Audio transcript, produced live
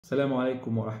Assalamu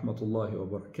alaikum wa rahmatullahi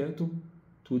wa barakatuh.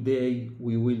 Today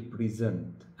we will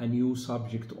present a new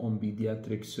subject on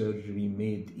pediatric surgery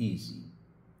made easy.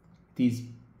 It is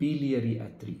biliary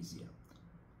atresia.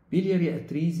 Biliary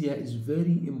atresia is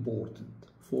very important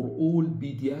for all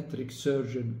pediatric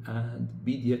surgeon and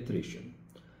pediatrician.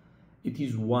 It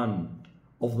is one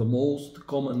of the most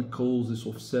common causes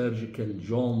of surgical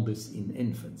jaundice in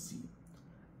infancy,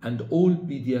 and all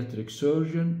pediatric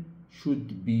surgeons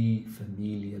should be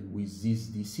familiar with this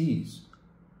disease.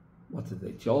 What is the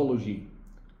etiology,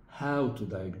 how to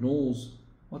diagnose,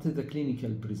 what is the clinical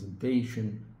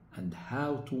presentation, and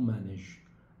how to manage,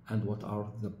 and what are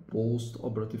the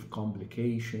post-operative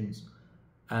complications,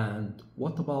 and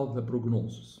what about the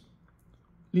prognosis.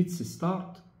 Let's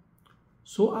start.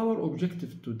 So our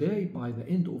objective today, by the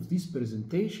end of this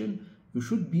presentation, you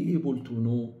should be able to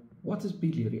know what is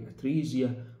biliary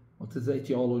atresia, what is the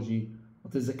etiology,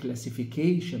 what is the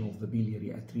classification of the biliary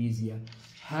atresia,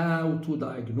 how to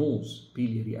diagnose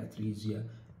biliary atresia,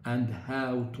 and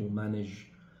how to manage,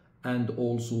 and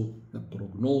also the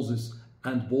prognosis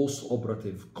and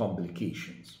post-operative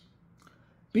complications.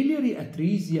 Biliary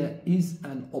atresia is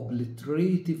an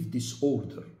obliterative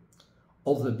disorder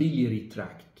of the biliary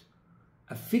tract,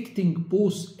 affecting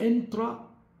both intra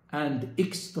and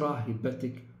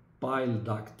extrahepatic bile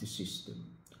duct system.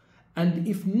 And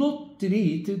if not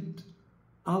treated,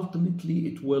 ultimately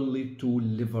it will lead to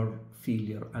liver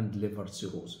failure and liver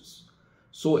cirrhosis.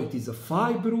 So it is a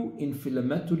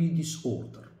fibroinflammatory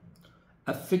disorder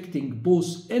affecting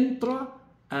both intra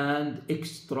and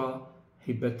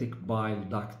extrahepatic bile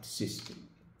duct system.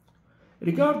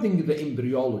 Regarding the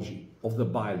embryology of the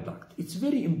bile duct, it's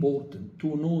very important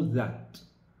to know that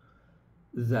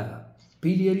the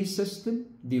biliary system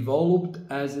developed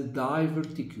as a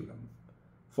diverticulum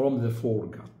from the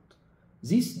foregut.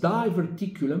 This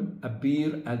diverticulum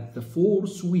appears at the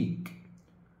 4th week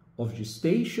of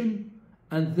gestation,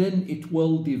 and then it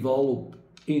will develop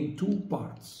in two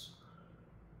parts.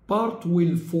 Part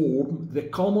will form the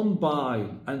common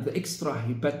bile and the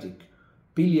extrahepatic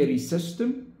biliary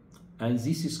system, and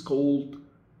this is called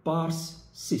pars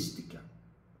cystica,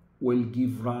 will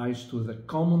give rise to the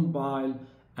common bile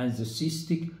and the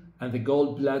cystic and the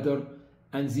gallbladder,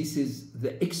 and this is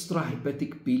the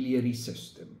extrahepatic biliary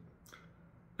system.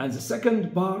 And the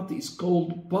second part is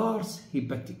called pars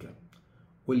hepatica,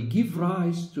 will give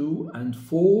rise to and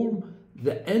form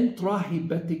the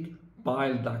intrahepatic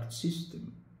bile duct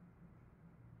system.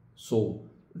 So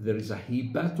there is a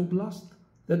hepatoblast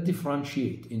that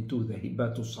differentiate into the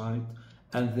hepatocyte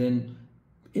and then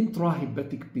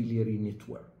intrahepatic biliary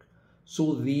network.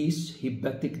 So this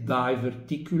hepatic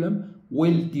diverticulum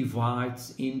will divide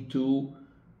into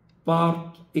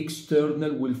part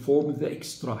external will form the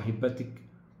extrahepatic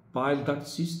bile duct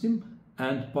system,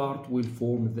 and part will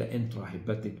form the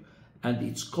intrahepatic, and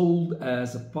it's called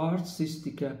as a pars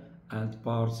cystica and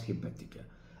pars hepatica.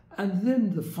 And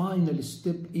then the final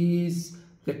step is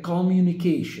the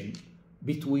communication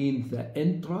between the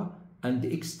intra and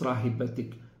the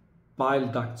extrahepatic bile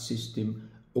duct system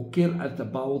occur at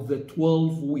about the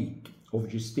 12th week of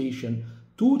gestation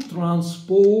to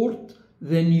transport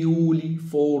the newly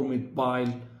formed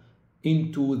bile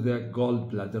into the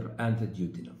gallbladder and the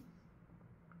duodenum.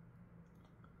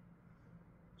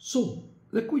 So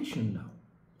the question now,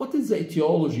 what is the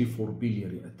etiology for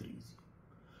biliary atresia?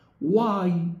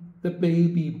 Why the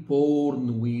baby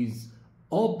born with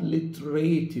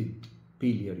obliterated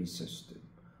biliary system,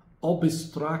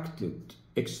 obstructed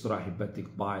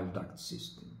extrahepatic bile duct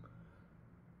system?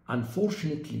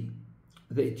 Unfortunately,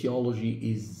 the etiology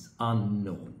is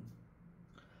unknown.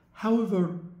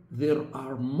 However, there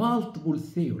are multiple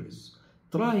theories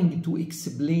trying to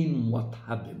explain what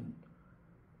happened.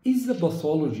 Is the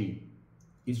pathology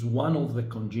one of the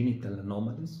congenital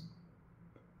anomalies?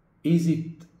 Is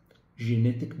it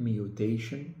genetic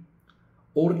mutation?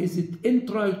 Or is it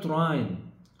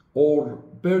intrauterine or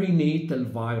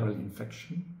perinatal viral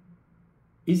infection?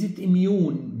 Is it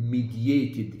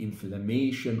immune-mediated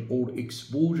inflammation or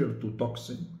exposure to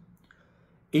toxin?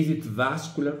 Is it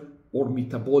vascular or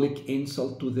metabolic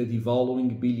insult to the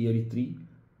developing biliary tree?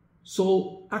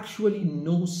 So actually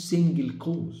no single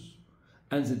cause,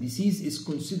 and the disease is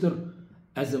considered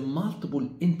as a multiple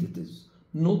entities,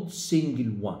 not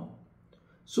single one.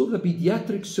 So the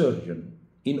pediatric surgeon,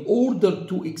 in order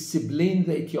to explain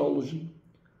the etiology,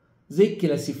 they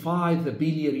classify the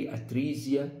biliary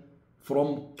atresia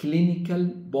from clinical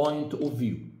point of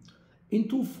view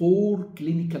into 4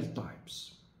 clinical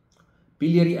types.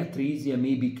 Biliary atresia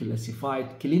may be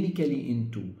classified clinically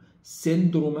into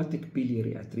syndromatic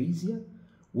biliary atresia.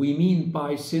 We mean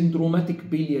by syndromatic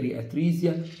biliary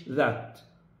atresia that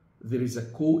there is a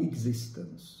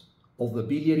coexistence of the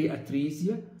biliary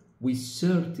atresia with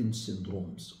certain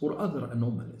syndromes or other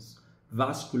anomalies,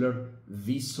 vascular,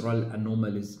 visceral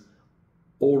anomalies,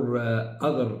 or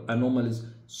other anomalies.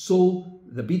 So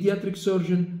the pediatric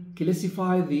surgeon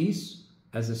classify these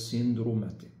as a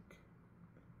syndromatic.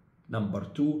 Number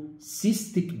 2,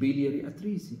 cystic biliary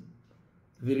atresia.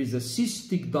 There is a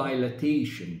cystic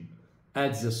dilatation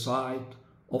at the site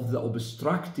of the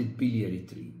obstructed biliary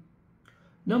tree.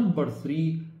 Number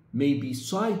 3 may be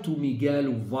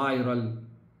cytomegaloviral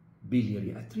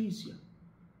biliary atresia.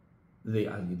 They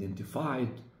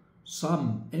identified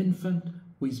some infant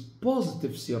with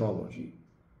positive serology,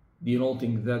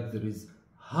 denoting that there is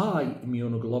high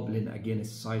immunoglobulin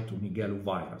against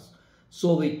cytomegalovirus.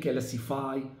 So they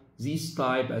classify this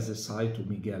type as a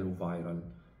cytomegaloviral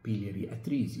biliary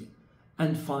atresia.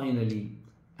 And finally,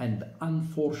 and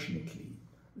unfortunately,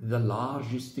 the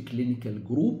largest clinical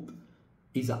group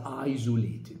is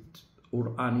isolated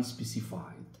or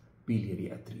unspecified biliary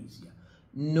atresia.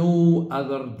 No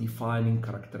other defining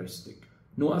characteristic,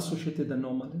 no associated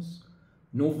anomalies,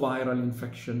 no viral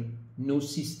infection, no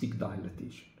cystic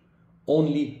dilatation.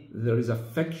 Only there is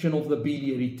affection of the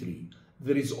biliary tree.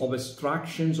 There is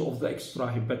obstructions of the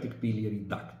extrahepatic biliary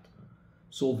duct.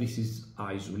 So this is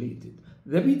isolated.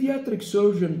 The pediatric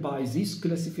surgeon, by this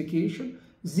classification,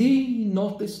 they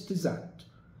noticed that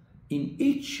in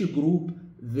each group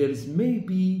there is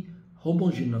maybe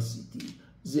homogeneity,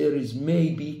 there is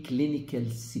maybe clinical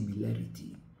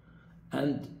similarity,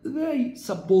 and they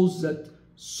suppose that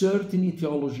certain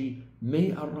etiology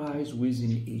may arise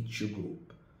within each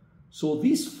group. So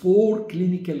these 4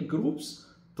 clinical groups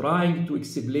trying to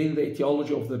explain the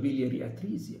etiology of the biliary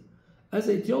atresia. As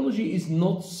etiology is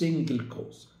not single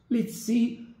cause. Let's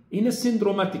see, in a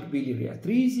syndromatic biliary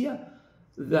atresia,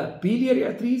 the biliary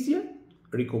atresia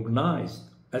recognized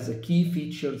as a key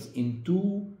features in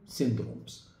 2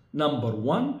 syndromes. Number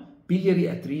 1, biliary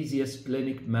atresia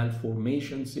splenic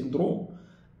malformation syndrome,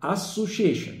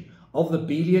 association of the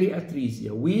biliary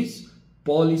atresia with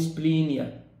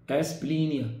polysplenia,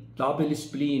 asplenia, double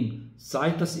spleen,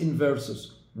 situs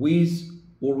inversus, with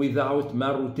or without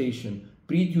malrotation,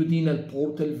 preduodenal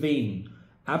portal vein,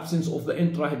 absence of the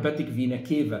intrahepatic vena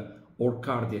cava, or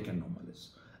cardiac anomalies.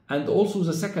 And also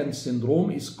the second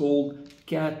syndrome is called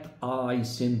cat eye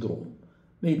syndrome,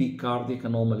 maybe cardiac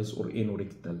anomalies or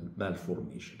anorectal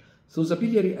malformation. So the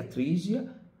biliary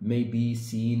atresia may be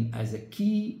seen as a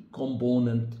key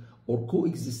component or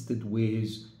coexisted with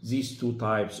these 2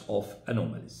 types of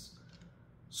anomalies.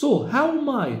 So how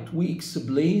might we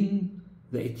explain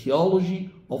the etiology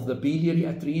of the biliary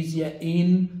atresia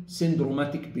in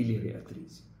syndromatic biliary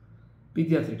atresia?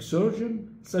 Pediatric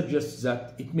surgeon suggests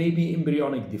that it may be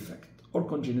embryonic defect or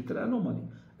congenital anomaly,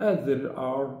 as there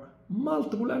are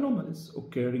multiple anomalies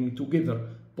occurring together,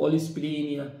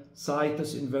 polysplenia,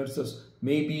 situs inversus,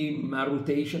 maybe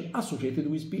malrotation associated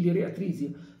with biliary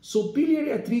atresia. So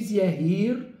biliary atresia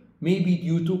here may be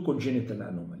due to congenital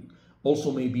anomaly,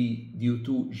 also may be due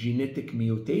to genetic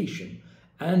mutation,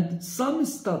 and some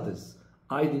studies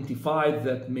identified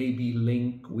that may be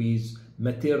linked with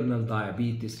maternal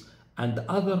diabetes and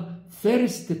other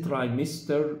first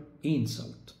trimester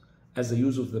insult, as the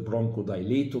use of the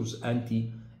bronchodilators,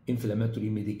 anti-inflammatory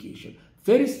medication.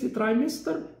 First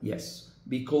trimester, yes,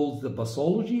 because the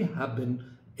pathology happened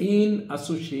in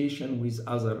association with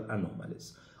other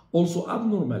anomalies. Also,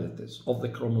 abnormalities of the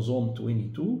chromosome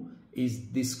 22 is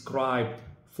described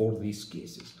for these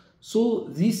cases. So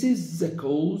this is the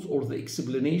cause or the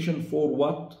explanation for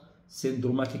what?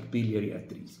 Syndromatic biliary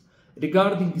atresia.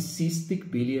 Regarding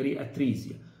cystic biliary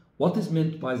atresia, what is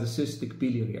meant by the cystic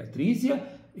biliary atresia?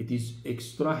 It is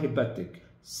extrahepatic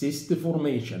cyst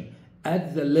formation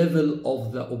at the level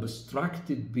of the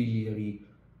obstructed biliary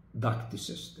duct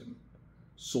system.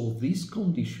 So this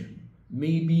condition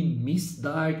may be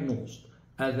misdiagnosed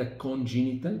as a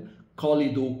congenital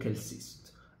choledochal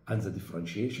cyst, and the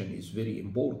differentiation is very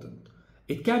important.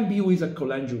 It can be with a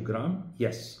cholangiogram,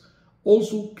 yes.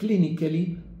 Also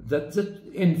clinically, that the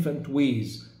infant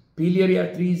with biliary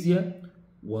atresia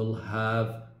will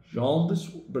have jaundice,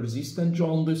 persistent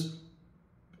jaundice,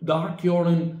 dark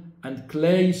urine, and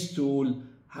clay stool.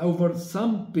 However,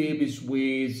 some babies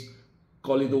with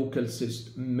choledochal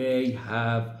cyst may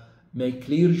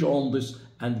clear jaundice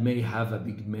and may have a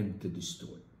pigmented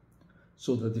stool.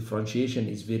 So the differentiation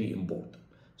is very important.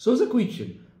 So the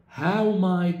question, how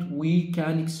might we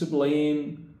can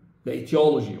explain the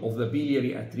etiology of the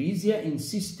biliary atresia in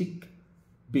cystic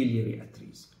biliary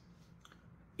atresia?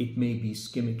 It may be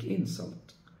ischemic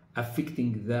insult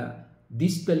affecting the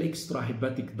distal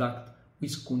extrahepatic duct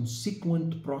with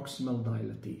consequent proximal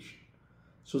dilatation.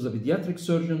 So the pediatric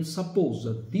surgeon supposed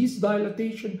that this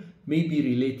dilatation may be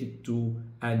related to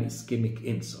an ischemic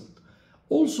insult.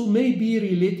 Also may be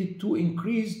related to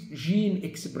increased gene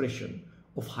expression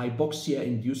of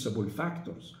hypoxia-inducible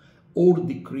factors or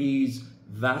decreased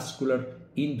vascular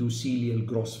endothelial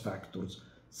growth factors,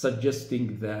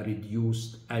 suggesting the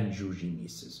reduced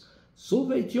angiogenesis. So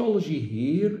the etiology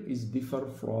here is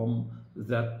different from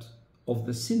that of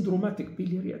the syndromatic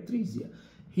biliary atresia.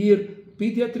 Here,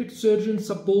 pediatric surgeons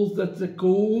suppose that the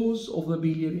cause of the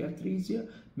biliary atresia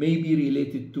may be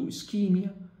related to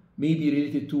ischemia, may be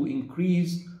related to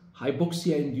increased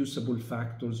hypoxia-inducible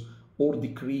factors or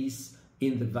decrease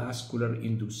in the vascular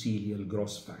endothelial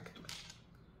growth factors.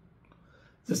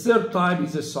 The third type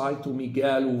is a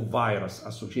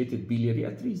cytomegalovirus-associated biliary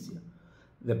atresia.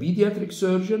 The pediatric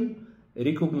surgeon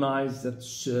recognized that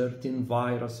certain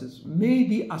viruses may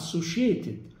be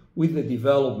associated with the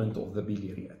development of the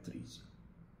biliary atresia.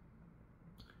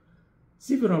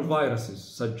 Several viruses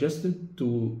suggested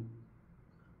to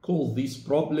cause this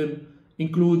problem,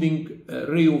 including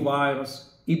reovirus,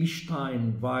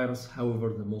 Epstein virus. However,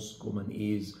 the most common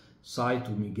is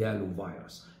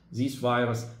cytomegalovirus. This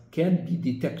virus can be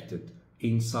detected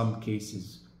in some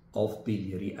cases of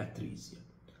biliary atresia.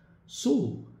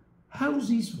 So, how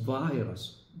this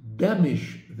virus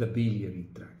damage the biliary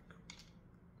tract?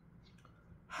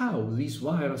 How this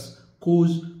virus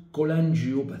cause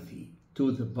cholangiopathy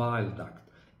to the bile duct?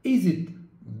 Is it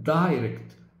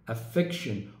direct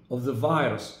affection of the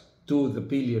virus to the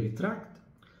biliary tract?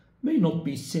 May not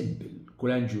be simple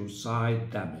cholangiocyte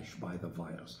damage by the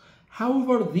virus.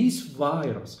 However, this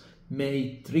virus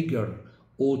may trigger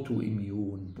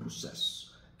autoimmune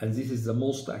process, and this is the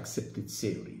most accepted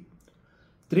theory,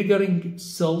 triggering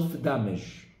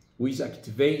self-damage with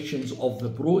activations of the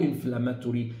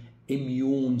pro-inflammatory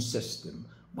immune system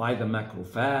by the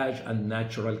macrophage and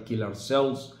natural killer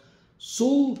cells.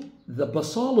 So the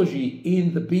pathology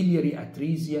in the biliary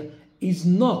atresia is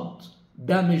not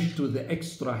damage to the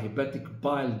extrahepatic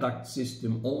bile duct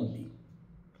system only.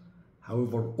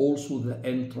 However, also the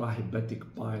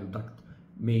intrahepatic bile duct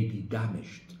may be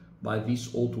damaged by this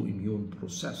autoimmune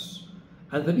process.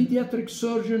 And the pediatric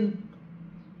surgeon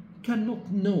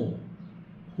cannot know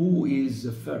who is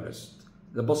the first.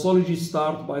 The pathology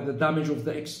starts by the damage of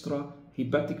the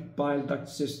extrahepatic bile duct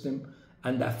system,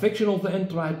 and the affection of the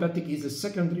intrahepatic is a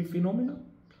secondary phenomenon,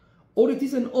 or it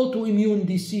is an autoimmune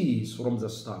disease from the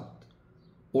start,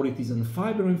 or it is a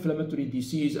fibroinflammatory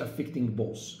disease affecting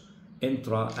both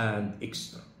intra and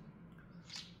extra.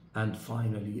 And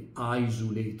finally,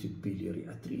 isolated biliary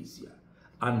atresia.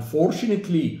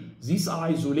 Unfortunately, this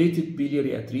isolated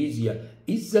biliary atresia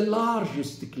is the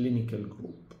largest clinical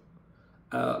group,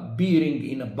 bearing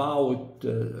in about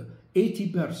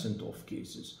 80% of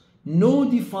cases. No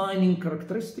defining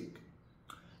characteristic,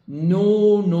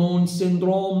 no known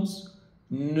syndromes,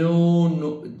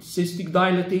 no cystic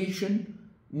dilatation,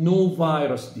 no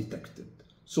virus detected.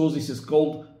 So this is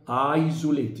called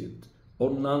isolated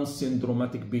or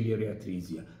non-syndromatic biliary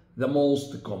atresia, the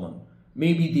most common.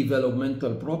 Maybe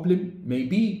developmental problem, may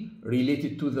be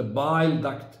related to the bile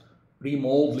duct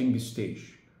remodeling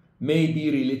stage, may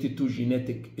be related to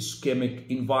genetic, ischemic,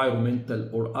 environmental,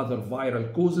 or other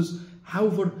viral causes.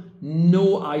 However,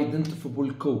 no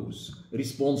identifiable cause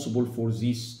responsible for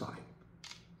this type.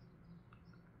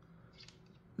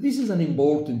 This is an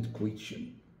important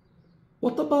question.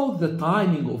 What about the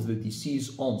timing of the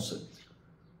disease onset,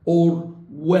 or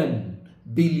when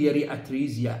biliary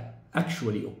atresia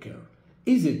actually occur?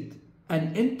 Is it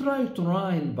an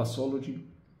intrauterine pathology?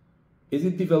 Is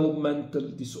it developmental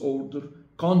disorder,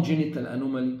 congenital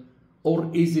anomaly, or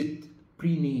is it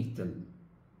prenatal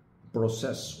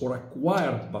process or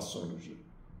acquired pathology?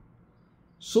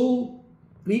 So,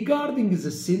 regarding the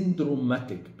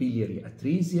syndromatic biliary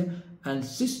atresia and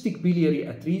cystic biliary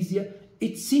atresia,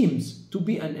 it seems to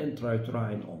be an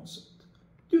intrauterine onset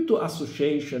due to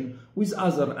association with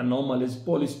other anomalies,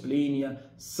 polysplenia,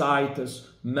 situs,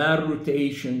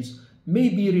 malrotations, may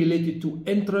be related to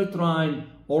intrauterine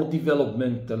or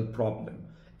developmental problem.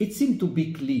 It seemed to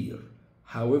be clear.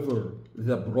 However,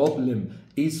 the problem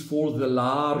is for the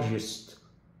largest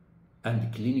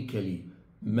and clinically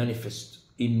manifest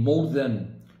in more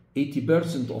than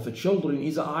 80% of children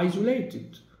is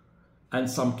isolated, and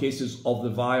some cases of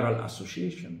the viral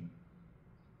association.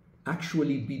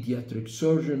 Actually, pediatric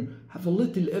surgeons have a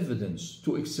little evidence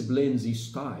to explain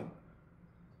this type.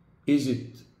 Is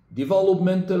it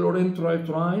developmental or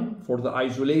intrauterine for the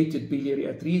isolated biliary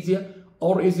atresia,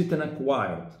 or is it an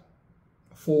acquired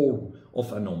form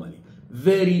of anomaly?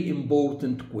 Very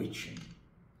important question.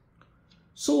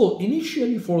 So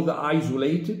initially for the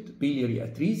isolated biliary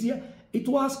atresia, it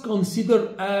was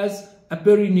considered as a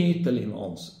perinatal in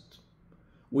onset,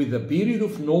 with a period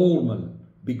of normal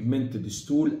pigmented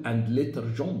stool and later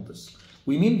jaundice.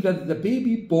 We mean that the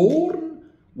baby born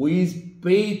with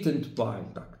patent bile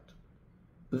duct.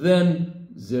 Then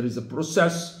there is a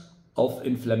process of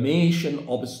inflammation,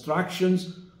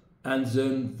 obstructions, and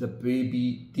then the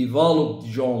baby developed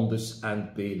jaundice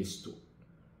and pale stool.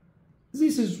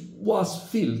 This was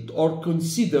felt or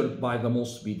considered by the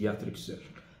most pediatric surgeons.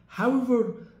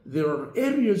 However, there are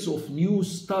areas of new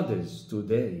studies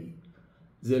today.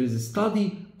 There is a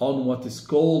study on what is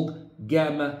called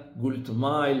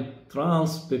gamma-glutamyl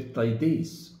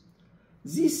transpeptidase.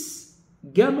 This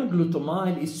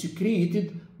gamma-glutamyl is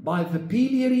secreted by the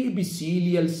biliary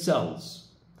epithelial cells,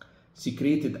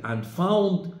 secreted and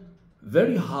found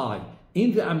very high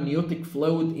in the amniotic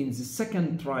fluid in the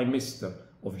second trimester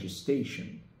of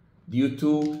gestation due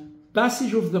to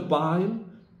passage of the bile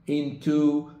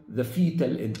into the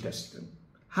fetal intestine.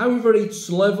 However, its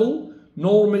level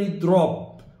normally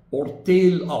drop or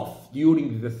tail off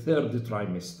during the third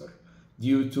trimester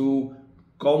due to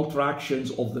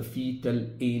contractions of the fetal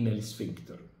anal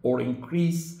sphincter or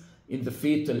increase in the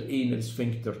fetal anal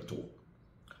sphincter too.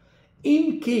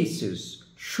 In cases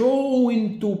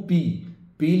shown to be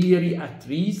biliary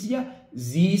atresia,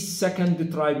 this second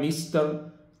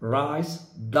trimester rise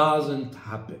doesn't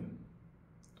happen.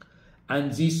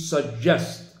 And this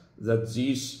suggests that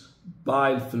this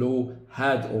bile flow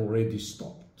had already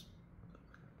stopped.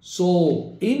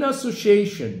 So, in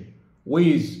association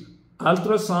with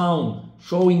ultrasound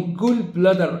showing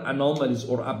gallbladder anomalies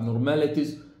or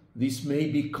abnormalities, this may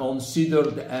be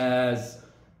considered as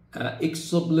an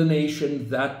explanation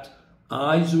that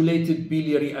isolated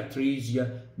biliary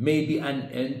atresia may be an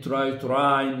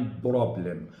intrauterine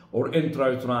problem or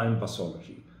intrauterine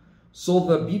pathology. So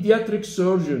the pediatric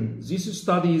surgeon, this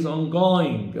study is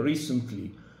ongoing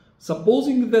recently,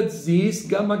 supposing that this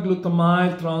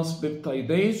gamma-glutamyl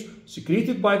transpeptidase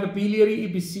secreted by the biliary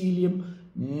epithelium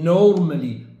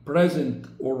normally present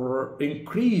or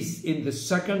increase in the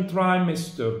second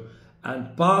trimester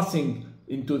and passing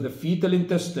into the fetal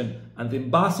intestine and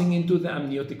then passing into the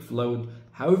amniotic fluid.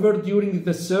 However, during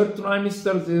the third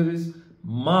trimester, there is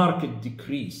marked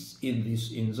decrease in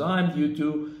this enzyme due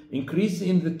to increase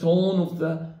in the tone of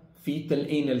the fetal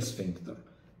anal sphincter.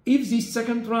 If the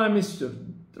second trimester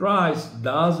rise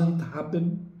doesn't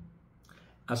happen,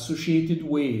 associated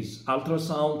with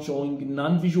ultrasound showing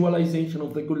non-visualization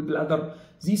of the gallbladder,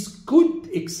 this could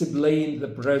explain the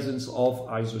presence of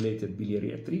isolated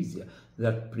biliary atresia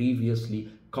that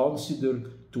previously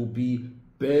considered to be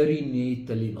perinatal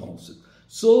in onset.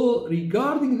 So,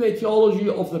 regarding the etiology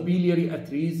of the biliary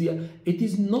atresia, it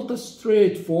is not a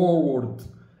straightforward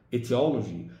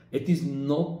etiology. It is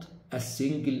not a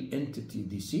single entity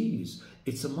disease.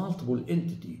 It's a multiple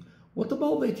entity. What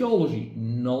about the etiology?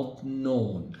 Not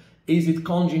known. Is it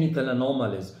congenital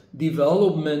anomalies,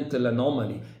 developmental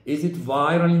anomaly? Is it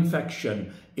viral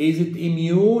infection? Is it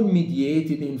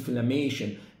immune-mediated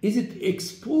inflammation? Is it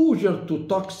exposure to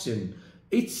toxin?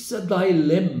 It's a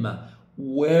dilemma.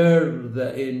 Where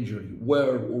the injury,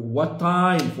 where or what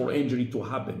time for injury to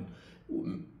happen.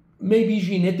 Maybe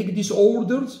genetic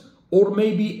disorders or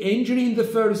maybe injury in the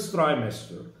first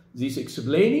trimester. This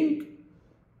explaining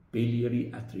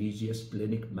biliary atresia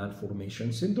splenic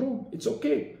malformation syndrome. It's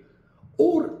okay.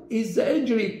 Or is the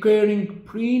injury occurring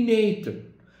prenatal,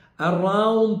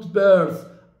 around birth,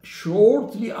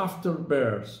 shortly after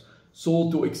birth?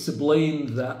 So to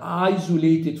explain the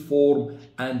isolated form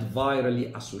and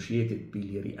virally associated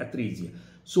biliary atresia.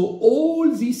 So all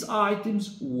these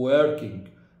items working.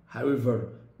 However,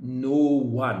 no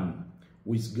one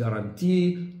with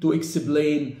guarantee to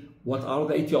explain what are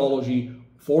the etiology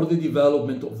for the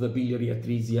development of the biliary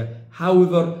atresia.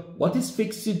 However, what is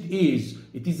fixed is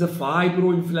it is a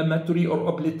fibroinflammatory or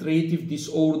obliterative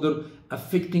disorder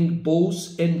affecting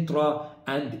both intra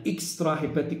and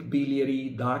extrahepatic biliary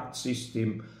duct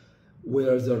system,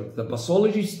 whether the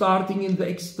pathology starting in the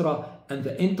extra and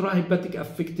the intrahepatic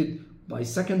affected by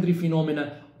secondary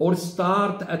phenomena or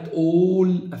start at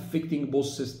all affecting both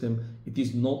systems, it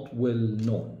is not well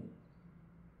known.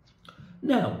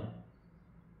 Now,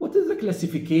 what is the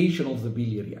classification of the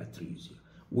biliary atresia?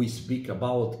 We speak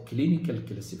about clinical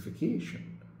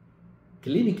classification.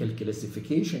 Clinical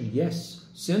classification, yes.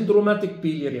 Syndromatic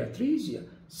biliary atresia,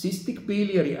 cystic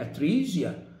biliary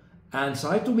atresia, and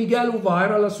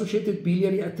cytomegaloviral associated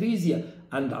biliary atresia,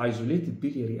 and isolated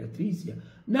biliary atresia.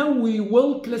 Now we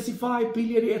will classify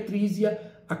biliary atresia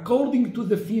according to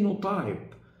the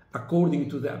phenotype, according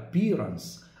to the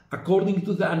appearance, according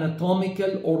to the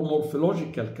anatomical or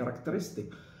morphological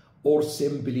characteristic, or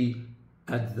simply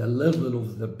at the level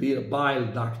of the bile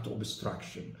duct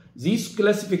obstruction. This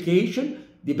classification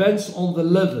depends on the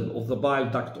level of the bile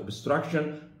duct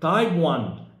obstruction. Type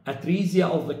 1, atresia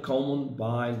of the common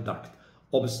bile duct,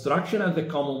 obstruction at the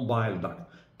common bile duct.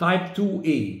 Type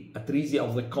 2A, atresia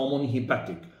of the common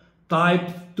hepatic.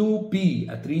 Type 2B,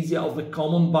 atresia of the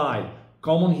common bile,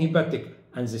 common hepatic,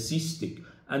 and the cystic.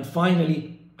 And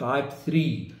finally, type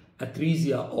 3,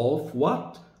 atresia of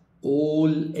what? All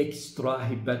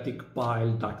extrahepatic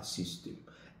bile duct system.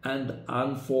 And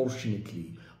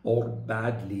unfortunately or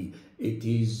badly, it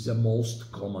is the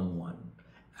most common one,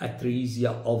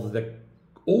 atresia of the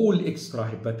all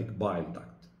extrahepatic bile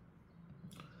duct.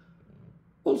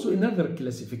 Also, another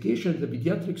classification, the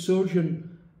pediatric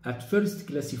surgeon at first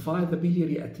classified the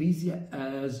biliary atresia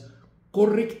as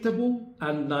correctable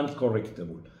and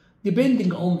non-correctable,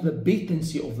 depending on the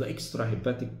patency of the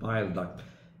extrahepatic bile duct.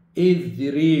 If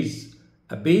there is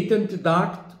a patent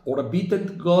duct or a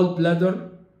patent gallbladder,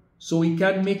 so we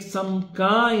can make some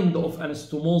kind of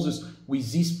anastomosis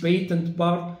with this patent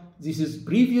part. This is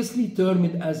previously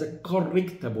termed as a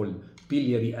correctable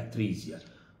biliary atresia.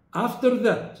 After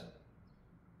that,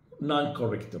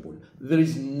 non-correctable. There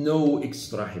is no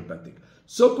extrahepatic.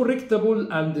 So correctable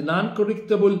and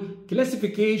non-correctable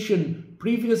classification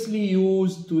previously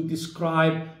used to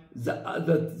describe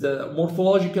the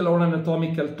morphological or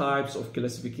anatomical types of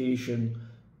classification.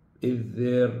 If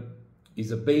there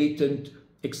is a patent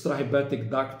extrahepatic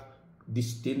duct,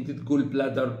 distended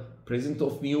gallbladder, presence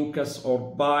of mucus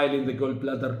or bile in the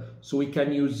gallbladder, so we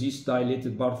can use this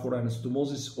dilated bar for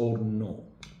anastomosis or no.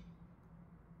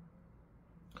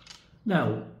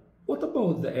 Now, what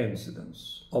about the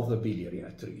incidence of the biliary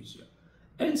atresia?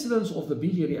 Incidence of the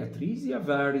biliary atresia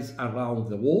varies around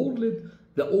the world.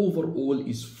 The overall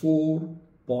is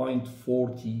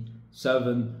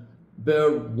 4.47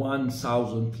 per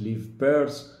 1,000 live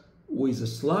births, with a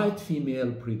slight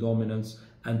female predominance,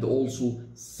 and also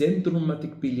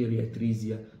syndromatic biliary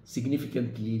atresia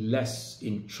significantly less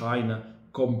in China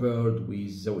compared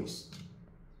with the West.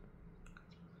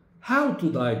 How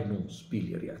to diagnose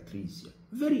biliary atresia?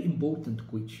 Very important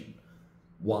question.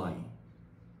 Why?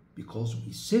 Because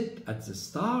we said at the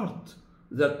start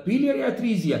that biliary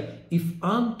atresia, if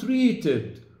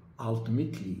untreated,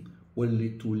 ultimately will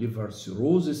lead to liver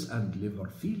cirrhosis and liver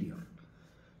failure.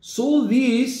 So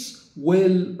this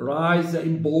will raise the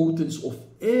importance of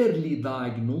early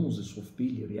diagnosis of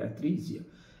biliary atresia.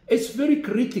 It's very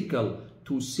critical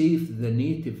to save the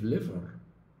native liver,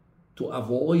 to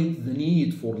avoid the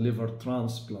need for liver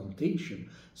transplantation.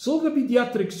 So the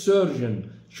pediatric surgeon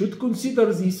should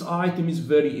consider this item is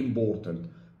very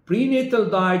important. Prenatal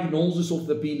diagnosis of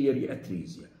the biliary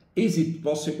atresia. Is it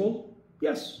possible?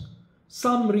 Yes.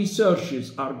 Some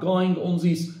researches are going on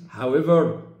this.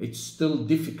 However, it's still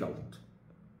difficult.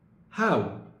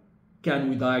 How can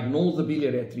we diagnose the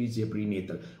biliary atresia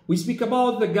prenatal? We speak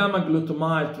about the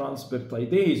gamma-glutamyl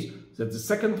transperoxidase, that the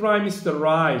second trimester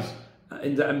rise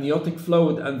in the amniotic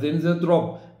fluid and then the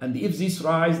drop. And if this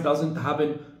rise doesn't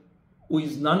happen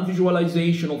with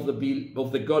non-visualization of the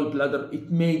gallbladder, it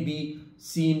may be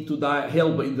seen to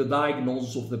help in the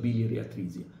diagnosis of the biliary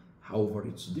atresia. However,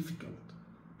 it's difficult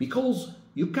because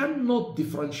you cannot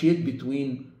differentiate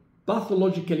between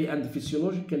pathologically and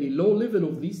physiologically low level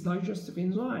of these digestive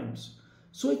enzymes.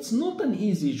 So it's not an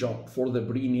easy job for the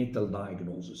prenatal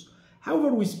diagnosis.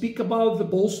 However, we speak about the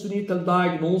postnatal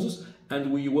diagnosis,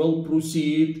 and we will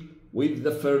proceed with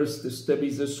the first step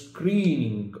is the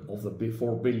screening of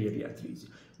for biliary atresia.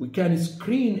 We can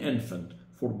screen infant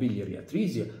for biliary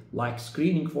atresia, like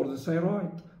screening for the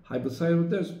thyroid,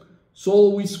 hypothyroidism. So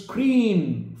we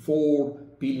screen for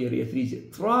biliary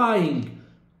atresia, trying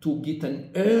to get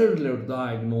an earlier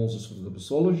diagnosis of the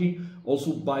pathology,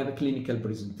 also by the clinical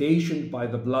presentation, by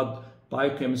the blood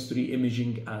biochemistry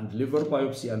imaging and liver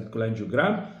biopsy and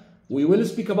cholangiogram. We will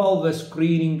speak about the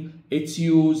screening. It's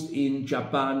used in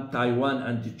Japan, Taiwan,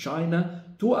 and China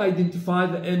to identify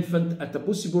the infant at a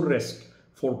possible risk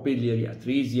for biliary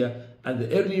atresia, and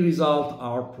the early results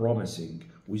are promising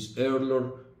with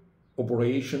earlier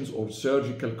operations or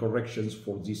surgical corrections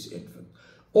for this infant.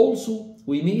 Also,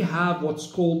 we may have what's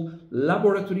called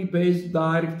laboratory-based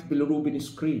direct bilirubin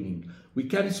screening. We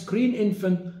can screen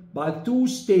infant by 2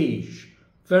 stages.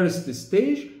 First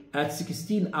stage at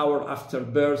 16 hours after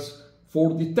birth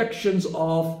for detections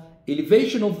of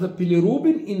elevation of the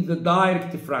bilirubin in the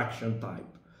direct fraction type.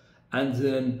 And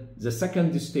then the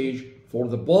second stage for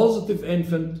the positive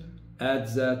infant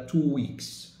at the 2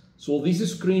 weeks. So this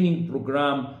is screening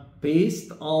program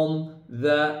based on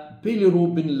the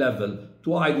bilirubin level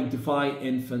to identify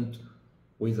infant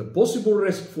with a possible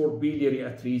risk for biliary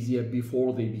atresia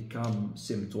before they become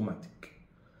symptomatic.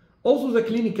 Also, the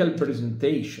clinical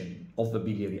presentation of the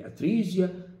biliary atresia.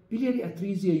 Biliary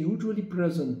atresia usually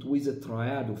present with a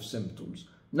triad of symptoms.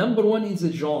 Number one is a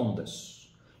jaundice.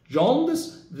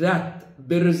 Jaundice that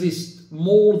persists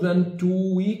more than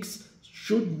 2 weeks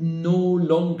should no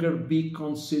longer be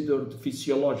considered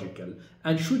physiological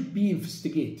and should be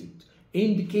investigated,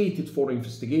 indicated for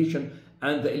investigation,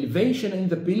 and the elevation in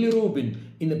the bilirubin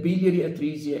in the biliary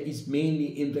atresia is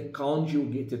mainly in the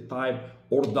conjugated type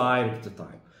or direct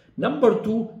type. Number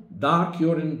two, dark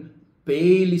urine,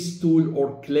 pale stool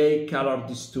or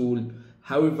clay-colored stool.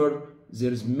 However,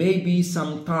 there may be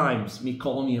sometimes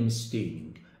meconium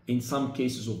staining in some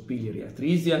cases of biliary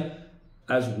atresia,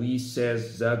 as we said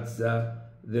that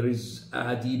there is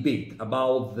a debate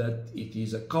about that it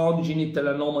is a congenital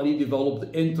anomaly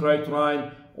developed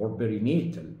intrauterine or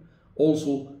perinatal.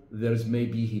 Also, there may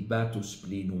be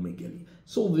hepatosplenomegaly.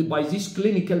 So by this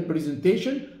clinical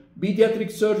presentation,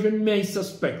 pediatric surgeon may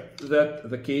suspect that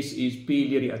the case is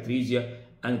biliary atresia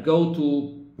and go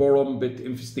to Borumbit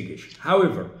investigation.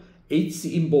 However, it's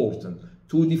important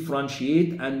to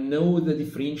differentiate and know the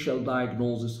differential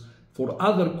diagnosis for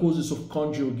other causes of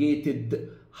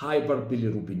conjugated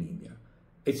hyperbilirubinemia.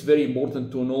 It's very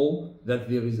important to know that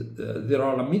there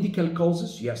are medical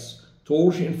causes, yes,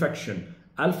 torsion infection,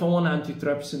 alpha-1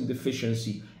 antitrypsin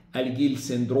deficiency, Alagille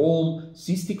syndrome,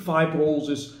 cystic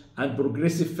fibrosis, and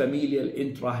progressive familial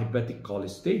intrahepatic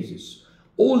cholestasis.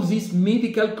 All these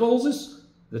medical causes,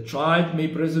 the child may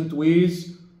present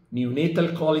with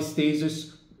neonatal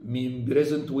cholestasis, may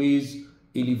present with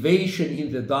elevation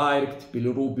in the direct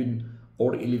bilirubin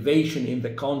or elevation in the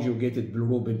conjugated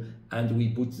bilirubin, and we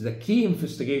put the key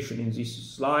investigation in this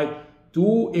slide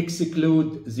to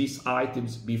exclude these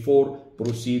items before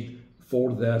proceed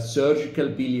for the surgical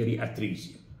biliary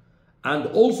atresia. And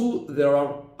also there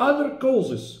are other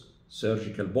causes,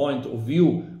 surgical point of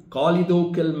view,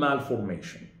 choledochal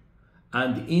malformation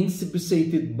and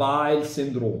insipid bile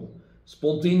syndrome,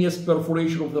 spontaneous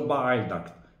perforation of the bile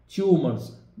duct,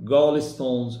 tumors,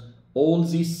 gallstones. All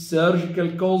these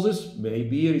surgical causes may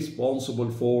be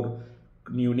responsible for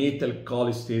neonatal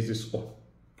cholestasis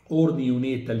or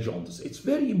neonatal jaundice. It's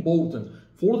very important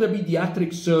for the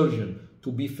pediatric surgeon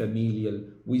to be familiar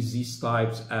with these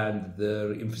types and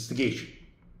their investigation.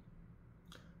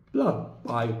 Blood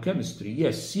biochemistry,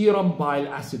 yes, serum bile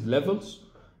acid levels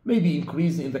may be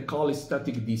increased in the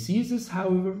cholestatic diseases.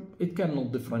 However, it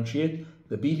cannot differentiate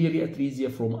the biliary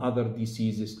atresia from other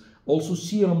diseases. Also,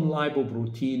 serum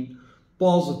lipoprotein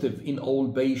positive in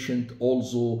all patients.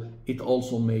 Also, it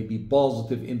also may be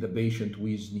positive in the patient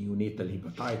with neonatal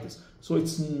hepatitis. So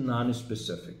it's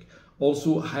non-specific.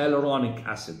 Also, hyaluronic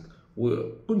acid,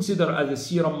 considered as a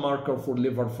serum marker for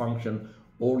liver function,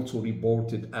 also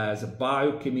reported as a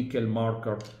biochemical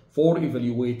marker for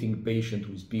evaluating patients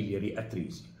with biliary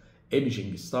atresia.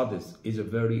 Imaging studies is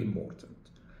very important.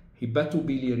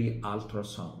 Hepatobiliary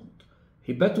ultrasound.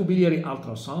 Hepatobiliary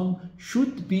ultrasound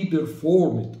should be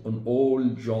performed on all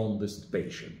jaundiced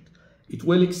patients. It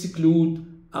will exclude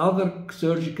other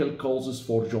surgical causes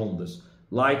for jaundice,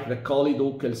 like the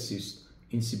choledochal cyst,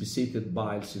 insipid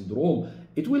bile syndrome.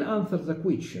 It will answer the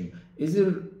question, if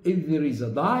there is a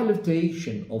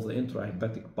dilatation of the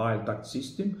intrahepatic bile duct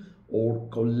system or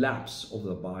collapse of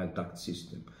the bile duct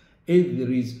system, if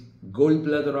there is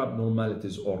gallbladder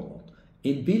abnormalities or not.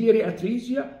 In biliary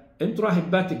atresia,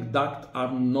 intrahepatic ducts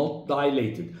are not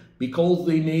dilated because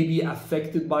they may be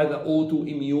affected by the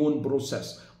autoimmune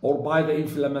process or by the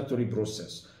inflammatory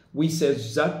process. We said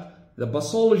that the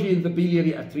pathology in the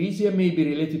biliary atresia may be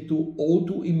related to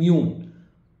autoimmune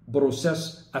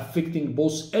process affecting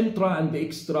both intra and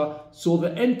extra, so the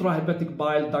intrahepatic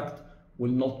bile duct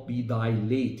will not be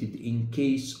dilated in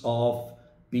case of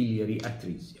biliary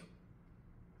atresia.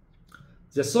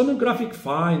 The sonographic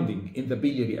finding in the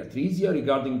biliary atresia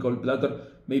regarding gallbladder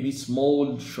may be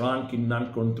small, shrunken,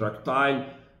 non-contractile.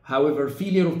 However,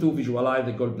 failure to visualize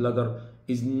the gallbladder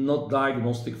is not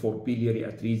diagnostic for biliary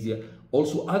atresia.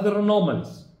 Also, other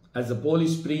anomalies, as the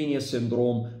polysprenia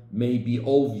syndrome, may be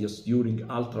obvious during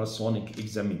ultrasonic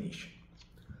examination.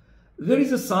 There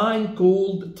is a sign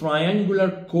called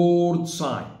triangular cord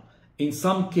sign. In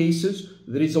some cases,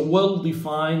 there is a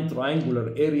well-defined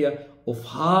triangular area of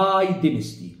high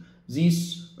density.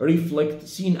 These reflect,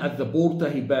 seen at the porta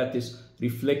hepatis,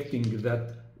 reflecting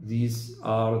that these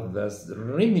are the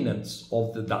remnants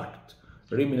of the duct,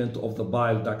 remnant of the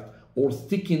bile duct, or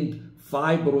thickened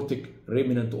fibrotic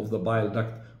remnant of the bile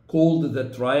duct, called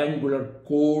the triangular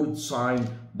cord sign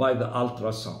by the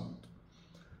ultrasound.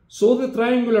 So the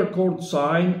triangular cord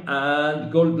sign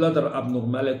and gallbladder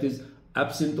abnormalities,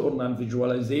 absent or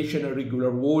non-visualization,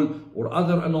 irregular wall, or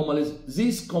other anomalies,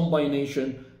 this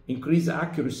combination increased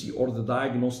accuracy or the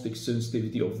diagnostic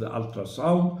sensitivity of the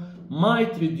ultrasound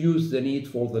might reduce the need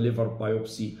for the liver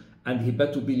biopsy and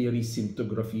hepatobiliary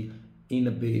scintigraphy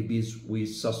in babies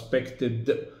with suspected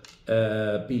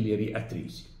biliary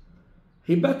atresia.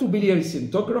 Hepatobiliary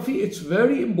scintigraphy, it's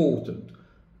very important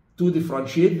to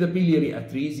differentiate the biliary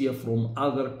atresia from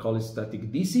other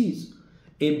cholestatic disease.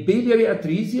 In biliary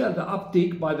atresia, the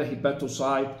uptake by the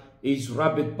hepatocyte is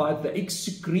rapid, but the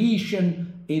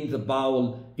excretion in the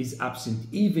bowel is absent,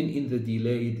 even in the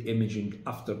delayed imaging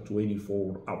after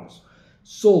 24 hours.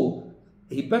 So,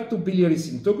 hepatobiliary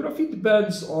scintigraphy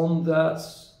depends on the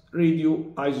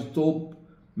radioisotope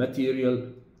material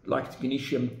like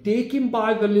technetium taken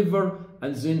by the liver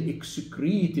and then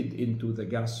excreted into the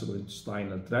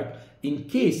gastrointestinal tract. In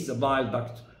case the bile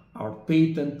ducts are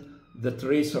patent, the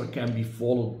tracer can be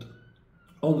followed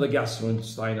on the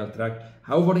gastrointestinal tract.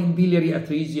 However, in biliary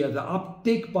atresia, the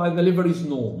uptake by the liver is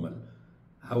normal.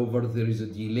 However, there is a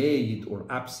delayed or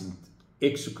absent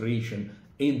excretion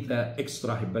in the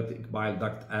extrahepatic bile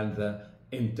duct and the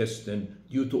intestine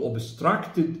due to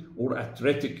obstructed or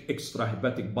atretic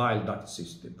extrahepatic bile duct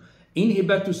system. In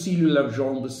hepatocellular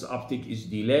jaundice, uptake is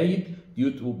delayed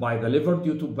by the liver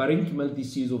due to parenchymal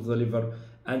disease of the liver,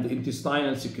 and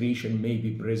intestinal secretion may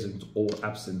be present or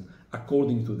absent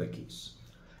according to the case.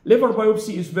 Liver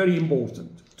biopsy is very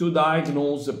important to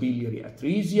diagnose the biliary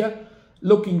atresia,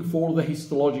 looking for the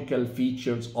histological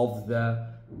features of the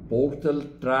portal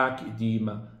tract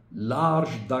edema,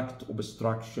 large duct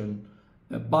obstruction,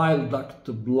 bile duct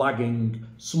plugging,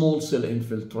 small cell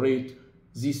infiltrate.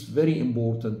 This is very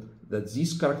important that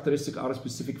these characteristics are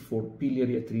specific for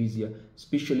biliary atresia,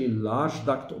 especially large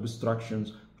duct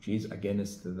obstructions, which is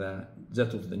against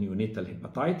that of the neonatal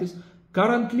hepatitis.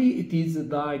 Currently, it is a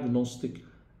diagnostic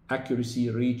accuracy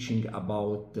reaching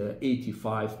about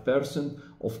 85%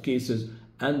 of cases,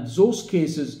 and those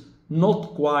cases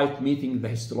not quite meeting the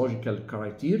histological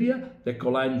criteria, the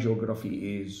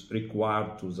cholangiography is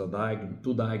required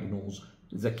to diagnose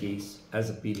the case as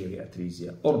a biliary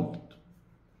atresia or not.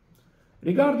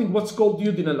 Regarding what's called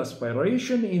duodenal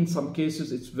aspiration, in some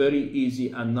cases it's very easy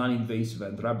and non-invasive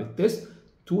and rapid test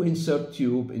to insert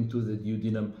tube into the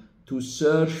duodenum to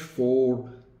search for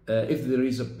if there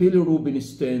is a bilirubin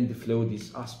stain, the fluid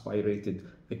is aspirated,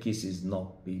 the case is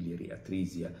not biliary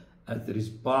atresia, and there is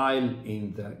bile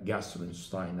in the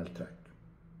gastrointestinal tract.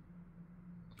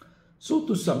 So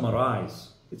to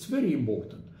summarize, it's very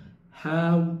important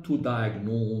how to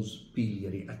diagnose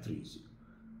biliary atresia.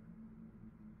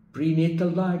 Prenatal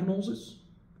diagnosis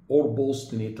or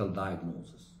postnatal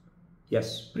diagnosis?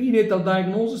 Yes, prenatal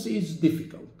diagnosis is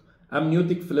difficult.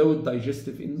 Amniotic fluid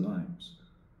digestive enzymes,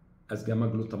 as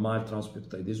gamma-glutamyl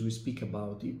transpeptidase, we speak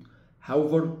about it.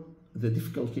 However, the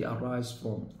difficulty arises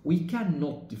from we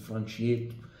cannot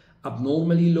differentiate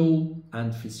abnormally low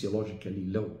and physiologically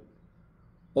low.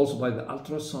 Also by the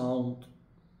ultrasound,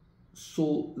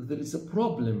 so there is a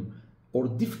problem or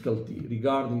difficulty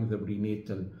regarding the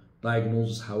prenatal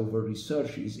diagnosis. However,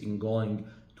 research is ongoing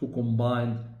to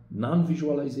combine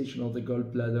non-visualization of the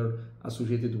gallbladder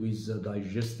associated with the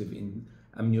digestive in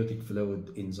amniotic fluid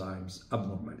enzymes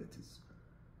abnormalities.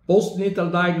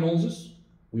 Postnatal diagnosis,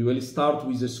 we will start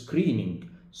with a screening,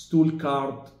 stool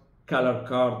card, color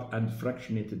card, and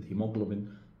fractionated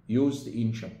hemoglobin used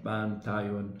in Japan,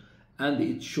 Taiwan, and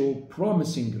it showed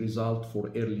promising result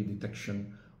for early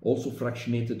detection. Also,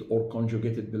 fractionated or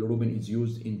conjugated bilirubin is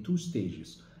used in 2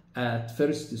 stages. At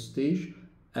first stage,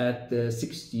 at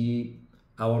 60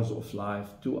 hours of life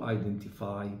to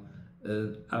identify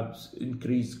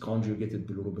increased conjugated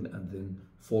bilirubin, and then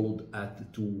followed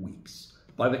at 2 weeks.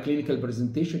 By the clinical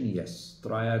presentation, yes,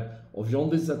 triad of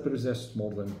jaundice that persists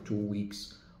more than 2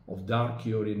 weeks, of dark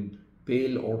urine,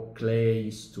 pale or clay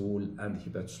stool, and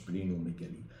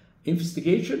hepatosplenomegaly.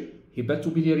 Investigation,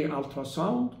 hepatobiliary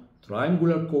ultrasound,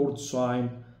 triangular cord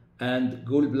sign, and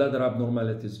gallbladder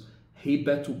abnormalities,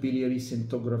 hepatobiliary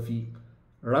scintigraphy,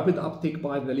 rapid uptake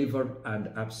by the liver, and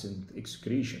absent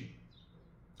excretion.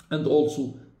 And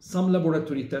also some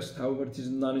laboratory tests, however, it is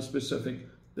non-specific.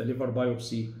 The liver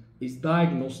biopsy is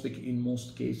diagnostic in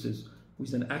most cases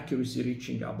with an accuracy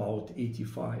reaching about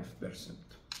 85%.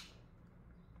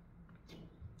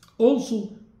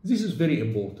 Also, this is very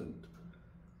important.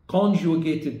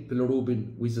 Conjugated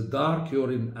bilirubin with a dark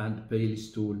urine and pale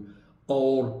stool,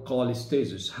 or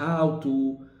cholestasis. How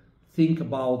to think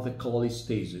about the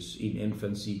cholestasis in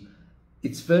infancy?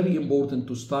 It's very important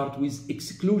to start with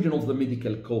exclusion of the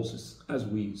medical causes, as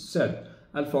we said,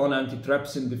 alpha-1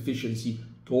 antitrypsin deficiency,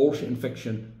 torch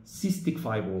infection, cystic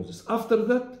fibrosis. After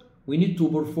that, we need to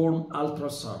perform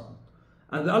ultrasound,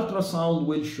 and the ultrasound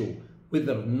will show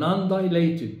whether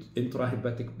non-dilated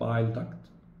intrahepatic bile duct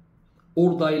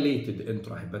or dilated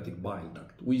intrahepatic bile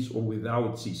duct, with or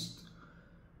without cyst.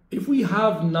 If we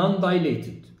have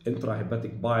non-dilated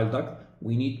intrahepatic bile duct,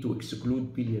 we need to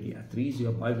exclude biliary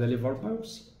atresia by the liver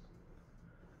biopsy.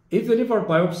 If the liver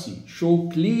biopsy show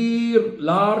clear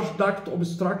large duct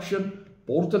obstruction,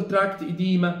 portal tract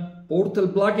edema, portal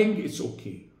plugging, it's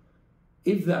okay.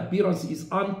 If the appearance is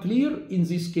unclear, in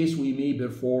this case we may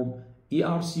perform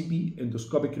ERCP,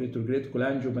 endoscopic retrograde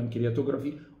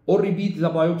cholangiopancreatography, or repeat the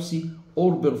biopsy,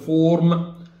 or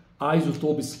perform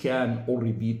isotope scan or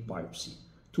repeat biopsy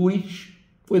to reach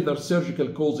whether surgical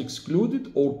cause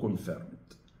excluded or confirmed.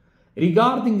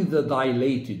 Regarding the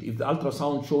dilated, if the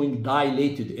ultrasound showing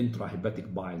dilated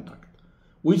intrahepatic bile duct,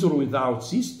 with or without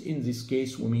cyst, in this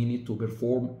case we may need to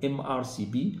perform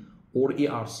MRCP or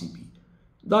ERCP,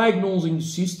 diagnosing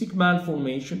cystic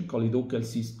malformation, choledochal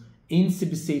cyst,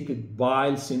 insippisated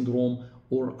bile syndrome,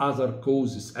 or other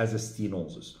causes as a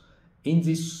stenosis. In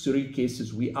these three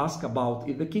cases, we ask about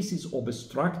if the case is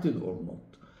obstructed or not.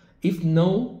 If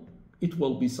no, it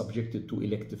will be subjected to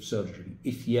elective surgery.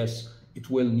 If yes, it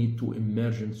will need to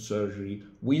emergent surgery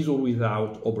with or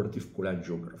without operative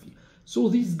cholangiography. So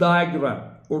this diagram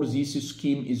or this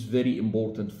scheme is very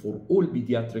important for all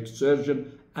pediatric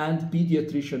surgeon and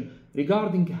pediatrician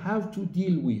regarding how to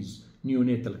deal with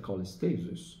neonatal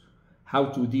cholestasis, how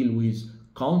to deal with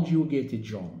conjugated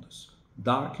jaundice,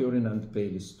 dark urine and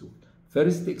pale stool.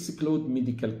 First exclude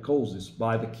medical causes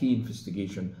by the key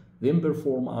investigation, then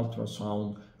perform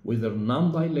ultrasound, whether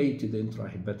non-dilated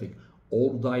intrahepatic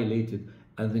or dilated,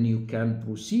 and then you can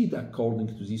proceed according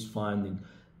to this finding.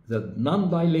 The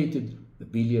non-dilated, the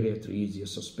biliary atresia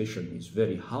suspicion is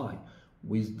very high,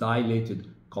 with dilated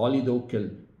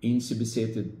choledochal,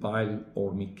 insippisated bile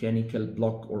or mechanical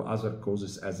block or other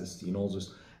causes as a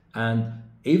stenosis. And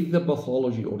if the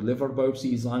pathology or liver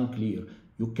biopsy is unclear,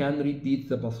 you can repeat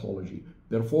the pathology,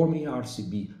 perform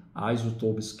ERCP,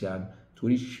 isotope scan to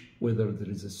reach whether there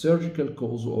is a surgical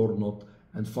cause or not,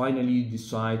 and finally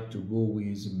decide to go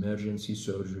with emergency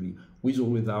surgery with or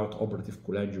without operative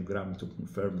cholangiogram to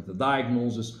confirm the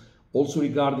diagnosis. Also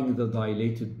regarding the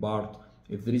dilated part,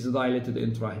 if there is a dilated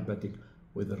intrahepatic,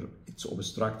 whether it's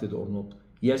obstructed or not,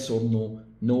 yes or no,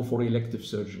 no for elective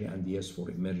surgery and yes for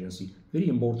emergency. Very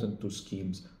important two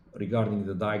schemes regarding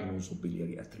the diagnosis of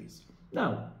biliary atresia.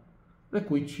 Now, the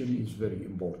question is very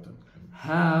important.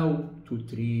 How to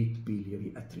treat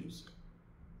biliary atresia?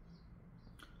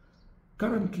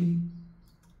 Currently,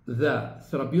 the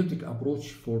therapeutic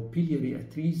approach for biliary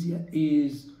atresia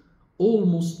is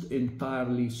almost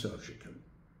entirely surgical,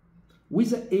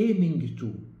 with aiming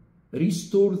to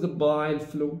restore the bile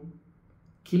flow,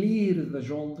 clear the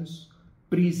jaundice,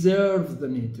 preserve the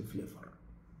native liver.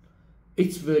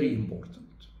 It's very important.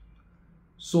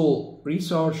 So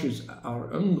researches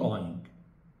are ongoing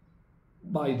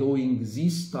by doing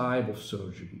this type of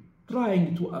surgery,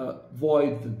 trying to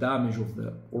avoid the damage of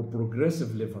the or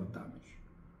progressive liver damage.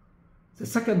 The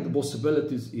second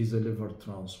possibility is a liver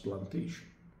transplantation.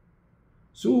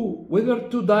 So whether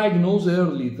to diagnose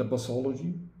early the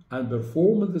pathology and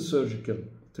perform the surgical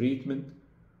treatment,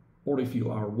 or if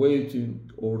you are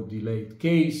waiting or delayed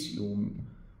case, you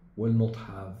will not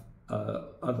have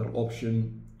other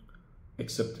option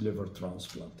except liver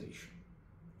transplantation.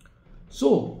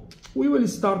 So we will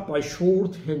start by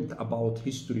short hint about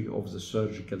history of the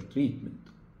surgical treatment.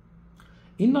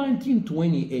 In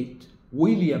 1928,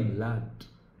 William Ladd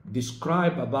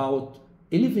described about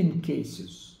 11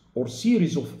 cases or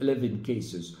series of 11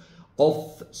 cases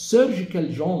of surgical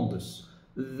jaundice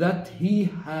that he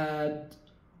had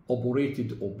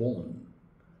operated upon,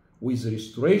 with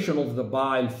restoration of the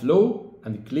bile flow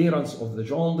and clearance of the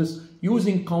jaundice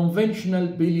using conventional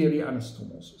biliary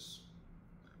anastomosis.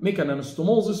 Make an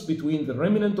anastomosis between the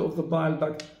remnant of the bile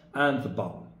duct and the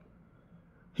bowel.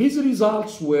 His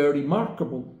results were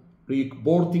remarkable,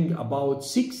 reporting about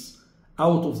 6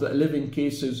 out of the 11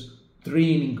 cases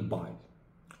draining bile.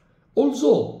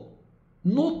 Although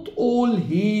not all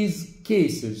his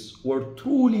cases were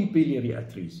truly biliary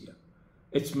atresia.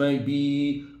 It may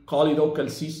be choledochal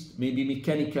cyst, maybe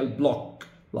mechanical block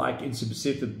like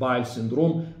insippisated bile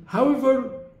syndrome.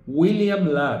 However,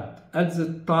 William Ladd at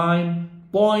the time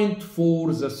pointed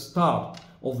for the start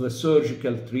of the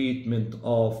surgical treatment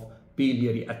of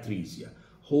biliary atresia.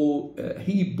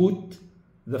 He put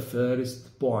the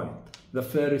first point, the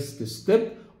first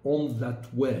step on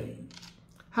that way.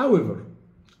 However,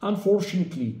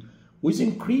 unfortunately, with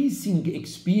increasing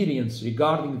experience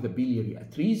regarding the biliary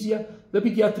atresia, the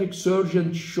pediatric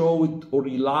surgeon showed or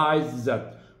realized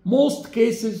that most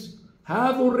cases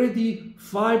have already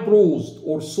fibrosed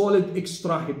or solid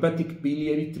extrahepatic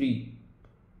biliary tree,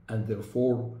 and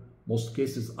therefore most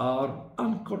cases are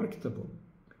uncorrectable.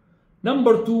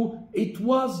 Number two, it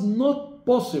was not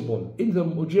possible in the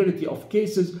majority of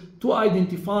cases to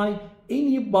identify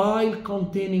any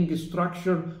bile-containing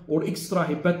structure or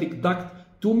extrahepatic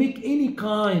duct to make any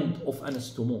kind of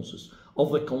anastomosis,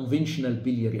 of the conventional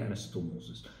biliary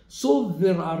anastomosis. So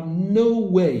there are no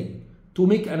way to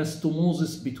make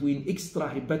anastomosis between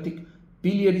extrahepatic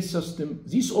biliary system,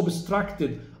 this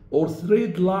obstructed or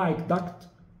thread-like duct,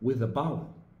 with the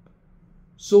bowel.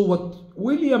 So what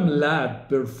William Lab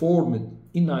performed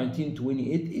in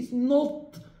 1928 is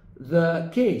not the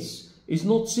case, is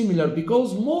not similar,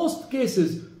 because most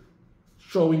cases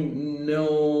showing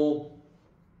no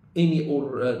any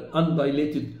or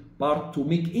undilated part to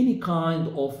make any kind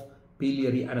of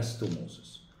biliary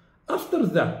anastomosis. After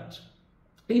that,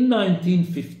 in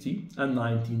 1950 and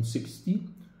 1960,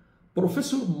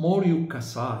 Professor Morio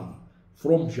Kasai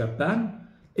from Japan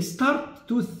started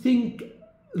to think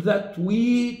that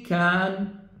we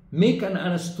can make an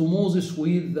anastomosis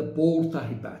with the porta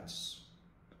hepatis.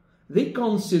 They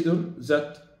consider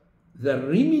that the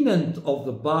remnant of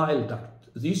the bile duct,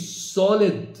 this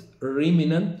solid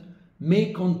remnant,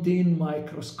 may contain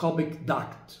microscopic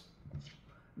duct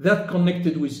that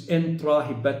connected with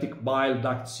intrahepatic bile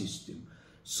duct system.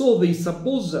 So they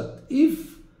suppose that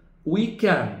if we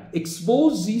can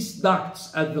expose these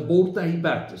ducts at the porta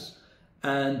hepatis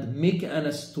and make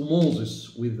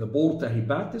anastomosis with the porta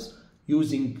hepatis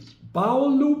using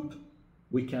bowel loop,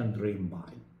 we can drain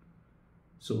bile.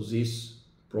 So this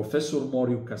Professor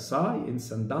Morio Kasai in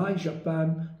Sendai,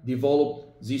 Japan,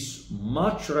 developed this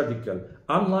much radical,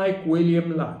 unlike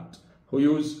William Ladd, who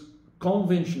used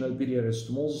conventional biliary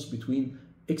anastomosis between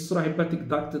extrahepatic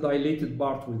duct dilated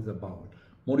part with the bowel.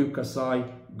 Morio Kasai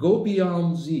go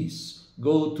beyond this,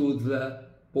 go to the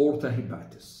porta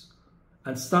hepatis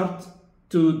and start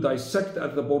to dissect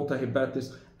at the porta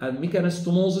hepatis and make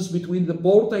anastomosis between the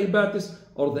porta hepatis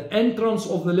or the entrance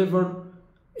of the liver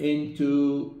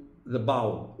into the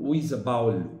bowel with the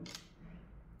bowel loop.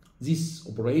 This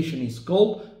operation is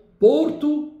called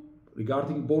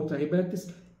regarding porta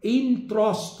hepatis,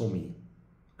 introstomy,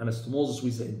 anastomosis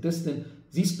with the intestine.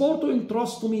 This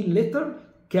portointrostomy later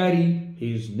carry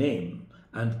his name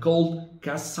and called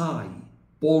Kasai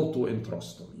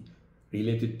portointrostomy,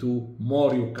 related to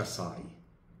Morio Kasai.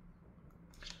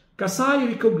 Kasai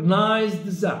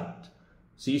recognized that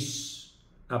this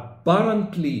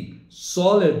apparently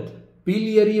solid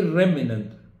biliary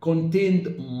remnant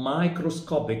contained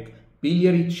microscopic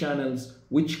biliary channels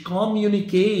which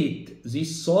communicate.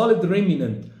 This solid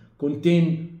remnant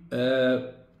contain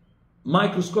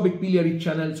microscopic biliary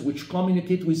channels which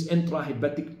communicate with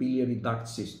intrahepatic biliary duct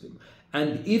system.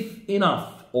 And if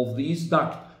enough of these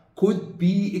ducts could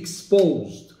be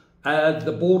exposed at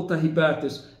the porta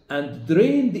hepatis and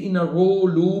drained in a raw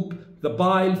loop, the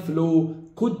bile flow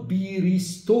could be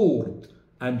restored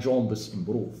and jaundice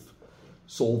improve.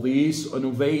 So this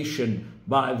innovation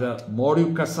by the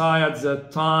Morio Kasai at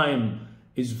that time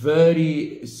is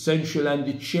very essential, and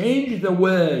it changed the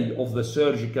way of the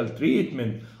surgical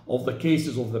treatment of the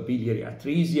cases of the biliary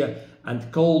atresia, and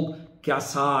called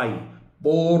Kasai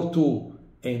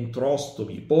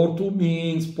portointrostomy. Porto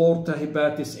means porta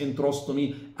hepatis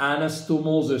introstomy,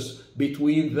 anastomosis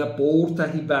between the porta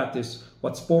hepatis.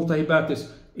 What's porta hepatis?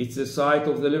 It's the site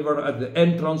of the liver at the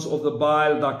entrance of the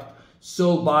bile duct.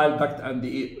 So bile duct and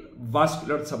the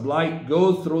vascular supply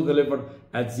go through the liver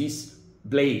at this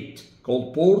plate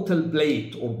called portal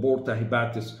plate or porta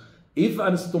hepatis. If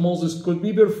anastomosis could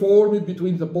be performed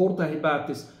between the porta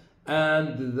hepatis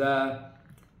and the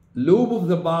lobe of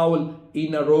the bowel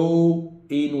in a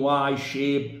ROUX-EN-Y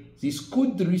shape, this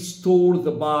could restore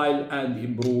the bile and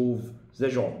improve the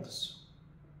jaundice.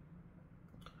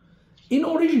 In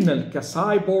original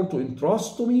Kasai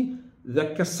portointrostomy,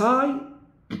 the Kasai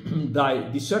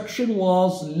dissection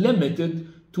was limited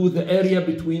to the area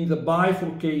between the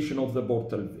bifurcation of the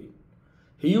portal vein.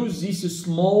 He used this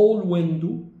small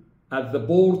window at the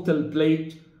portal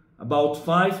plate, about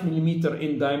 5 mm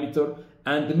in diameter,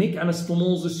 and make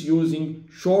anastomosis using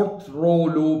short raw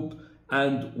loop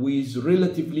and with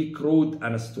relatively crude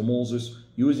anastomosis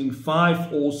using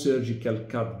 5/0 surgical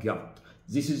cut gut.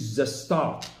 This is the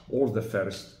start or the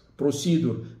first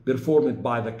procedure performed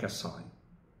by the Kasai.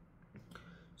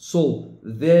 So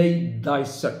they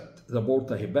dissect the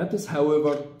porta hepatis.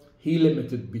 However, he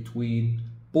limited between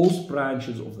both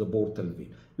branches of the portal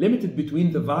vein, limited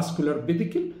between the vascular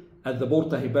pedicle at the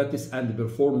porta hepatis, and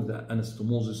performed the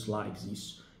anastomosis like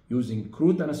this, using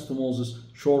crude anastomosis,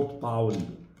 short bowel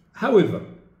loop. However,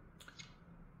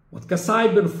 What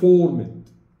Kasai performed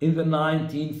in the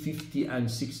 1950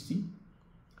 and 60,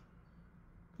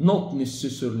 not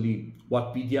necessarily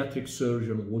what pediatric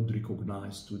surgeon would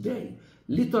recognize today.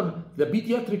 Later, the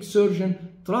pediatric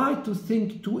surgeon tried to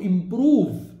think to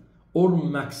improve or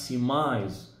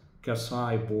maximize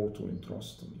Kasai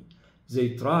portoenterostomy.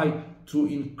 They try to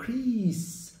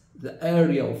increase the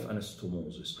area of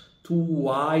anastomosis, to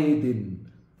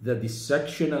widen the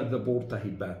dissection at the porta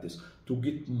hepatis, to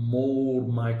get more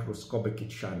microscopic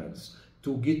channels,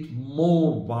 to get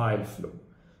more bile flow.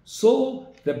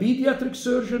 So the pediatric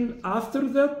surgeon, after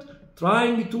that,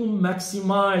 trying to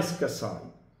maximize Kasai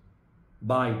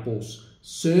by both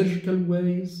surgical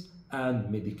ways and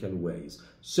medical ways.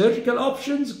 Surgical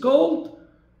options called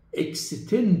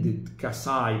extended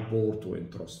Kasai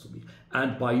portoenterostomy,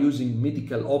 and by using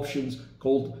medical options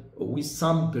called with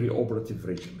some perioperative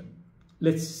regimen.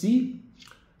 Let's see.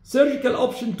 Surgical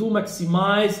option to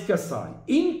maximize Kasai,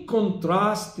 in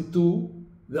contrast to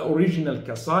the original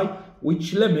Kasai,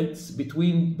 which limits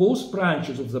between both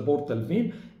branches of the portal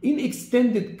vein. In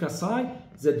extended Kasai,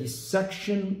 the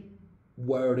dissection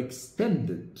were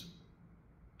extended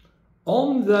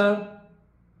on the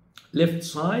left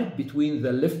side between the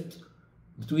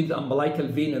umbilical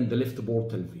vein and the left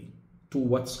portal vein to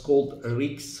what's called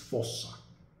ROUX fossa.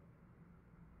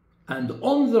 And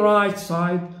on the right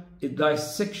side, a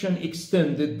dissection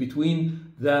extended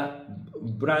between the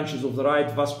branches of the right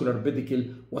vascular pedicle,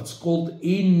 what's called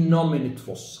innominate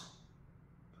fossa.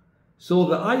 So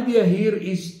the idea here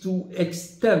is to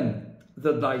extend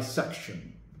the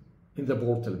dissection in the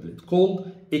portal plate,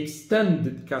 called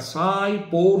extended Kasai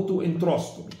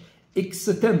portoenterostomy.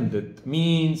 Extended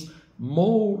means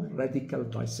more radical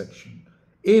dissection,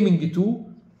 aiming to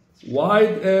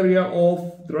wide area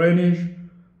of drainage,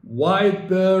 wide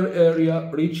burr area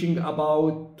reaching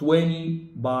about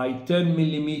 20 by 10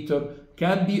 millimeter,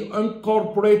 can be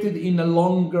incorporated in a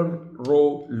longer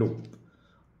row loop.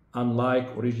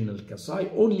 Unlike original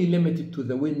Kasai, only limited to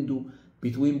the window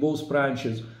between both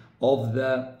branches of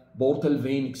the portal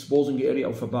vein, exposing area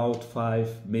of about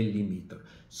 5 millimeter.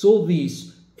 So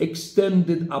this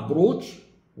extended approach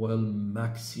will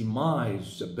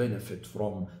maximize the benefit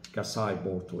from Kasai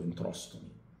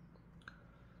portoenterostomy.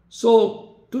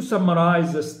 So to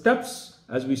summarize the steps,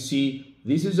 as we see,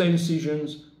 this is the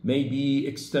incisions, may be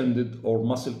extended or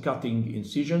muscle cutting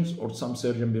incisions, or some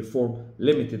surgeon perform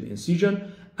limited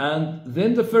incision. And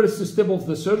then the first step of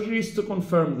the surgery is to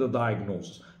confirm the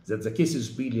diagnosis, that the case is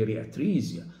biliary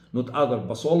atresia, not other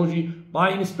pathology.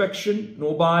 By inspection,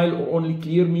 no bile or only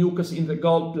clear mucus in the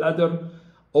gallbladder,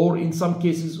 or in some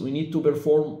cases we need to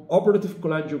perform operative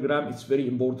cholangiogram. It's very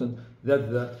important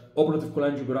that the operative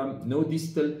cholangiogram, no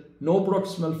distal, no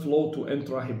proximal flow to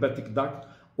intrahepatic duct,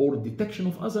 or detection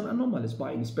of other anomalies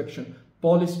by inspection,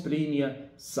 polysplenia,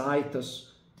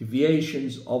 situs,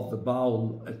 deviations of the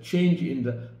bowel, a change in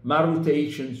the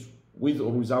malrotations with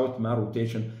or without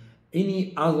malrotation.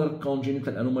 Any other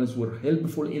congenital anomalies were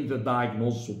helpful in the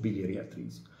diagnosis of biliary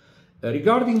atresia.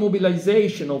 Regarding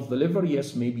mobilization of the liver,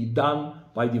 yes, may be done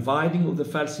by dividing of the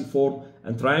falciform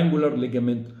and triangular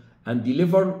ligament and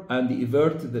deliver and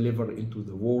evert the liver into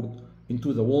the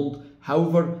wound.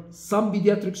 However, some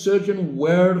pediatric surgeons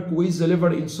work with the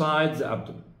liver inside the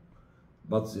abdomen,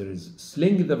 but there is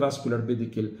sling the vascular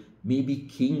pedicle, maybe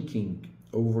kinking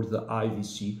over the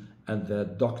IVC, and the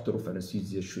doctor of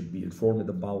anesthesia should be informed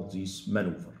about this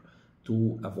maneuver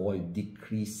to avoid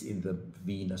decrease in the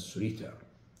venous return.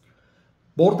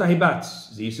 Porta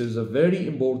hepatis, this is a very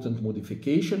important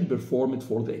modification performed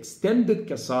for the extended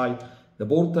Kasai. The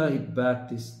porta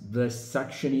hepatis, the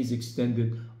section is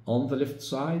extended on the left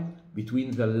side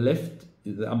between the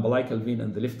umbilical vein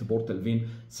and the left portal vein.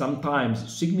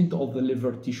 Sometimes segment of the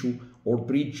liver tissue or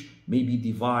bridge may be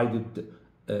divided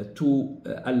to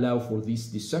allow for this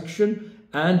dissection.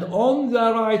 And on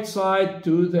the right side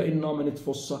to the innominate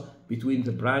fossa between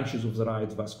the branches of the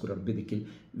right vascular pedicle.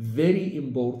 Very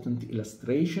important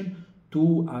illustration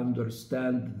to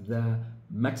understand the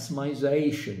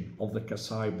maximization of the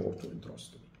Kasai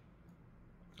portoenterostomy.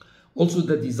 Also,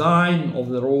 the design of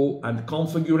the row and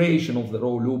configuration of the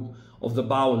row loop of the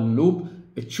bowel loop,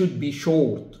 it should be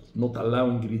short, not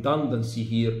allowing redundancy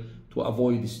here to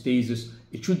avoid stasis.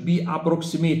 It should be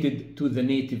approximated to the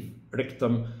native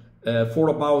rectum for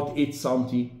about 8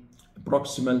 cm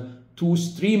proximal to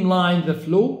streamline the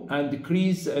flow and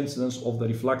decrease the incidence of the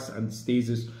reflux and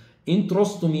stasis.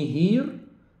 Enterostomy here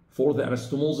for the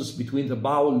anastomosis between the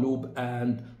bowel loop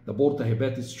and the porta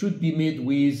hepatis should be made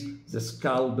with the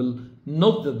scalpel,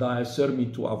 not the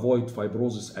diathermy, to avoid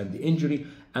fibrosis and injury.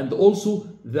 And also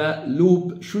the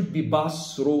loop should be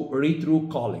passed through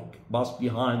retrocolic, passed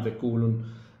behind the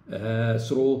colon,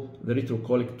 through the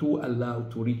retrocolic to allow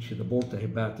to reach the porta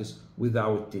hepatis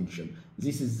without tension.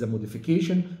 This is the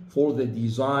modification for the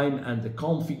design and the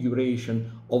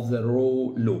configuration of the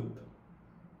row loop.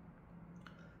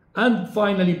 And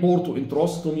finally,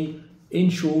 portoenterostomy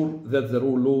ensure that the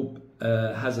row loop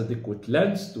has adequate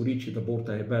length to reach the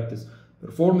porta hepatis.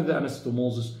 Perform the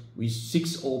anastomosis with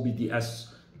 6 OBDS,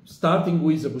 starting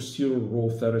with the posterior row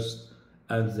first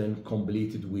and then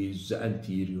completed with the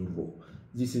anterior row.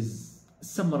 This is a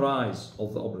summarize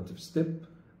of the operative step.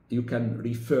 You can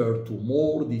refer to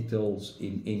more details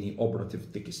in any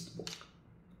operative textbook.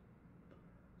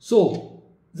 So,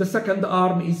 the second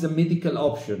arm is the medical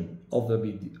option of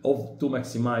to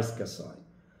maximize Kasai.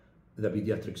 The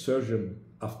pediatric surgeon,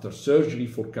 after surgery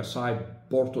for Kasai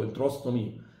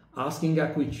portoenterostomy, asking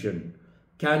a question,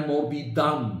 can more be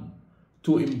done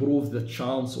to improve the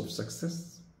chance of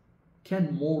success?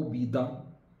 Can more be done?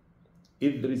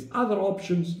 If there is other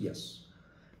options, yes.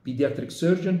 Pediatric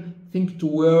surgeon think to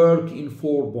work in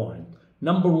 4 points.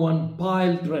 Number 1,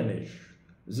 bile drainage.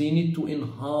 They need to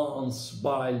enhance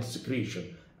bile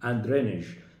secretion and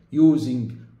drainage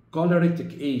using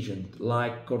choleretic agent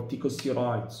like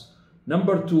corticosteroids.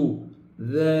 Number 2,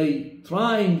 they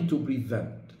trying to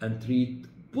prevent and treat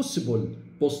possible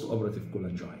post-operative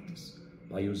cholangitis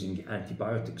by using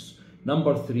antibiotics.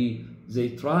 Number 3, they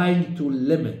trying to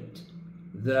limit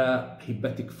the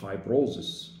hepatic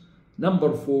fibrosis.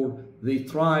 Number 4, they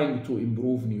trying to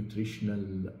improve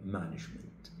nutritional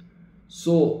management.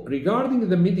 So regarding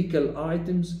the medical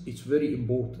items, it's very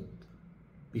important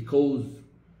because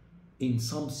in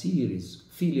some series,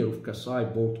 failure of Kasai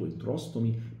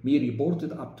portoenterostomy may be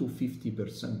reported up to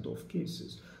 50% of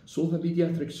cases. So the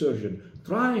pediatric surgeon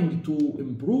trying to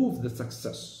improve the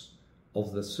success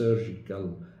of the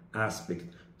surgical aspect,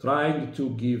 trying to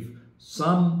give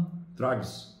some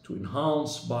drugs to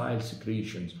enhance bile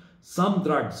secretions, some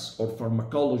drugs or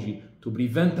pharmacology to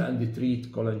prevent and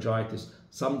treat cholangitis,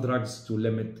 some drugs to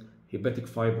limit hepatic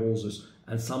fibrosis,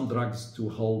 and some drugs to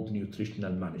hold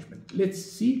nutritional management. Let's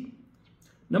see.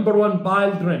 Number 1,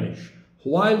 bile drainage.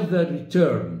 While the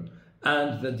return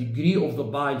and the degree of the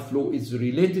bile flow is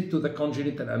related to the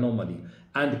congenital anomaly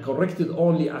and corrected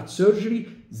only at surgery,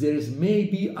 there is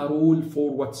maybe a role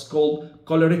for what's called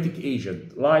choleretic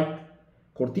agent, like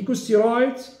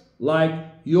corticosteroids,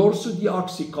 like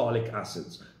ursodeoxycholic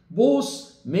acids.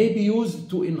 Both may be used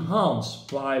to enhance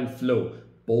bile flow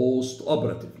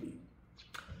post-operatively.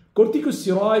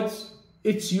 Corticosteroids,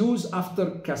 its use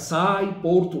after Kasai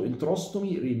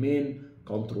portoenterostomy remain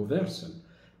controversial.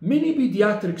 Many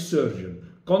pediatric surgeons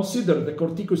consider the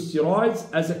corticosteroids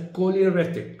as a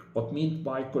choleretic. What meant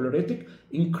by choleretic?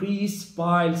 Increase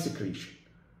bile secretion.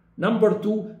 Number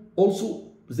 2,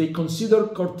 also they consider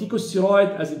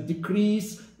corticosteroid as a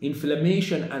decrease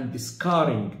inflammation and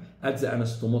scarring at the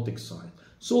anastomotic site.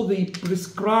 So they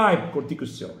prescribe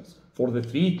corticosteroids for the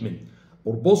treatment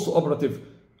or post-operative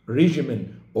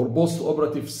regimen or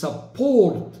post-operative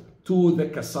support to the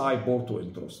Kasai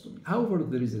portoenterostomy. However,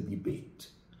 there is a debate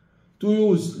to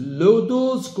use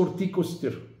low-dose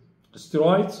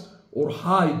corticosteroids or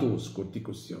high-dose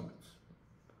corticosteroids.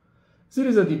 There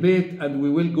is a debate, and we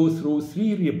will go through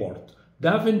 3 reports.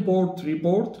 Davenport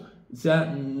report,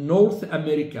 the North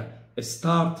America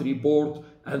START report,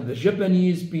 and the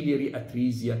Japanese Biliary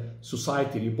Atresia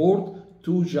Society report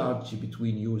to judge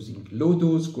between using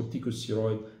low-dose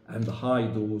corticosteroid and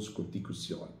high-dose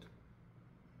corticosteroid.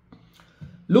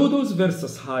 Low-dose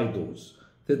versus high-dose.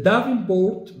 The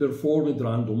Davenport performed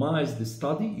randomized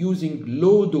study using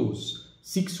low-dose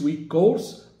 6-week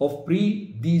course of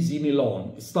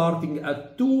prednisolone starting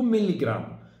at 2 mg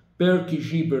per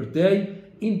kg per day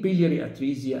in biliary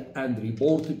atresia and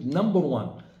reported number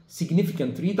 1,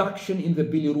 significant reduction in the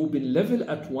bilirubin level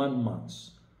at 1 month,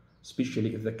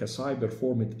 especially if the Kasai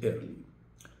performed early.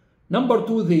 Number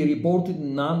 2, they reported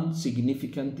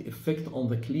non-significant effect on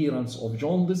the clearance of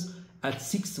jaundice at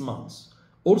 6 months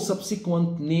or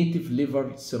subsequent native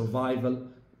liver survival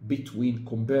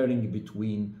comparing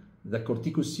between the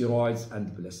corticosteroids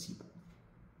and placebo.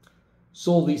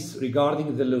 So this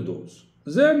regarding the low dose.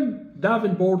 Then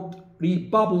Davenport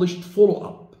republished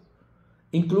follow-up,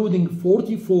 including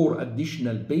 44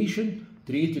 additional patients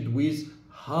treated with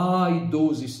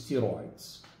high-dose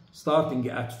steroids, starting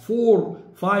at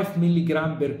 5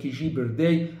 mg per kg per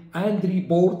day, and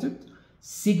reported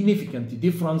significant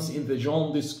difference in the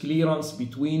jaundice clearance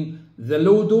between the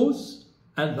low dose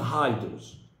and the high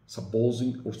dose,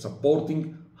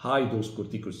 supporting high-dose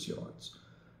corticosteroids.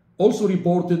 Also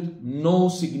reported no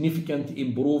significant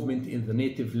improvement in the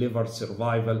native liver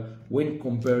survival when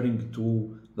comparing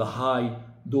to the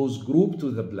high-dose group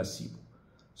to the placebo.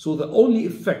 So the only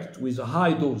effect with a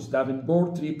high dose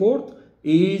Davenport report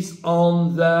is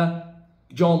on the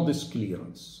jaundice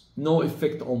clearance, no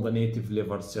effect on the native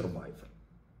liver survival.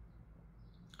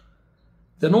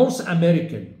 The North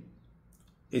American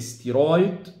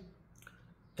steroid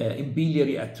in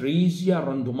biliary atresia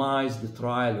randomized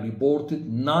trial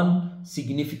reported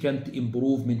non-significant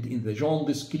improvement in the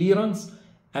jaundice clearance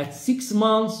at 6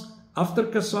 months after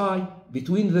Kasai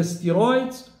between the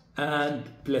steroids and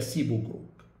placebo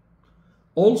group.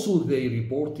 Also, they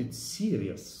reported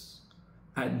serious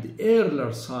and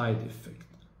earlier side effect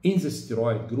in the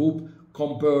steroid group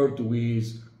compared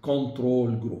with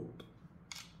control group.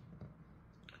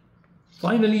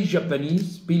 Finally,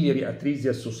 Japanese Biliary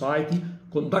Atresia Society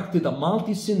conducted a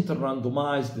multi-center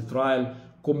randomized trial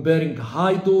comparing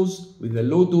high dose with the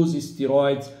low dose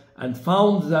steroids and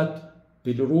found that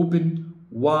bilirubin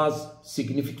was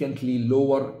significantly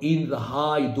lower in the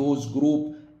high dose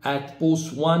group at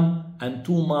both 1 and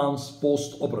 2 months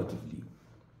post-operatively.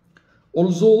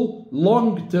 Although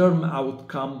long-term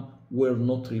outcomes were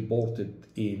not reported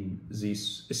in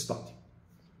this study.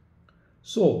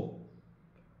 So,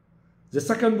 the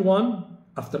second one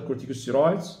after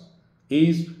corticosteroids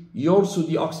is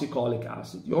ursodeoxycholic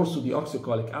acid.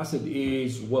 Ursodeoxycholic acid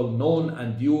is well known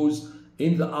and used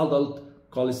in the adult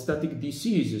cholestatic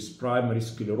diseases, primary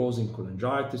sclerosing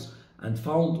cholangitis, and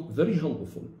found very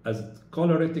helpful as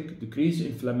choleretic, decrease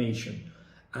inflammation,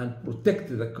 and protect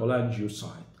the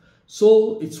cholangiocyte.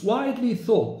 So it's widely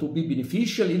thought to be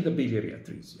beneficial in the biliary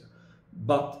atresia,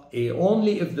 but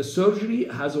only if the surgery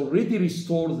has already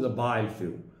restored the bile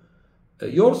flow.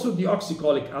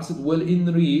 Ursodeoxycholic acid will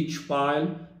enrich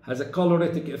bile, has a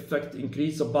choleretic effect,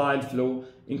 increase the bile flow,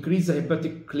 increase the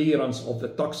hepatic clearance of the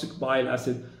toxic bile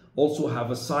acid, also have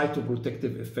a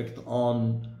cytoprotective effect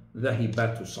on the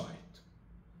hepatocyte.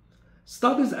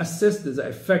 Studies assessed the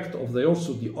effect of the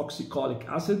ursodeoxycholic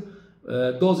acid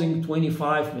dosing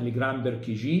 25 mg per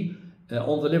kg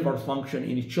on the liver function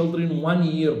in children 1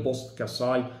 year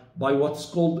post-Kasai by what's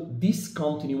called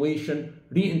discontinuation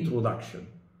reintroduction.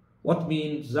 What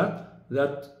means that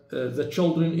the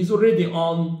children is already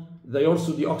on the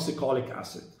ursodeoxycholic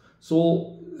acid.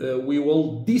 So we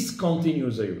will discontinue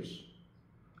the use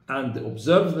and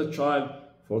observe the child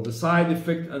for the side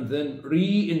effect and then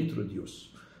reintroduce.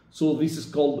 So this is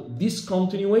called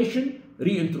discontinuation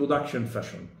reintroduction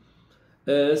fashion.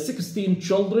 16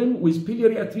 children with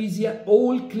biliary atresia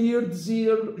all cleared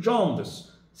their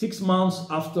jaundice 6 months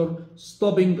after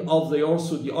stopping of the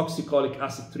ursodeoxycholic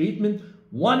acid treatment.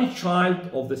 One child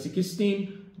of the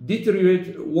 16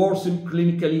 deteriorated, worsened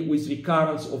clinically with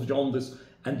recurrence of jaundice,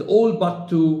 and all but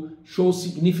 2 show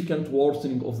significant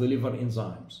worsening of the liver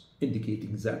enzymes,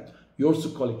 indicating that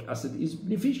ursocholic acid is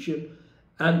beneficial.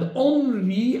 And on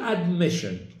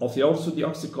readmission of the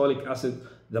ursodeoxycholic acid,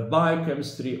 the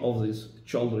biochemistry of these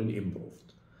children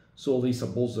improved. So they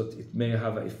suppose that it may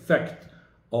have an effect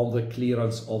on the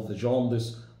clearance of the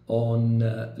jaundice, on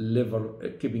liver,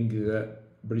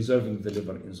 preserving the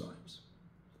liver enzymes.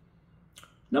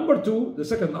 Number 2, the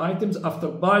second item after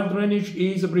bile drainage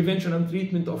is the prevention and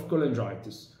treatment of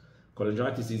cholangitis.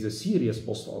 Cholangitis is a serious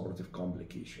post-operative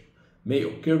complication. May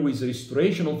occur with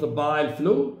restoration of the bile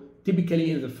flow,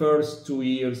 typically in the first 2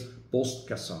 years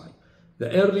post-Kasai.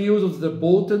 The early use of the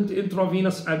potent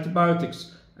intravenous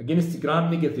antibiotics against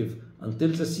gram-negative until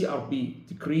the CRP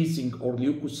decreasing or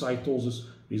leukocytosis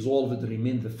resolved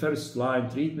remain the first line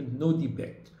treatment, no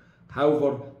debate.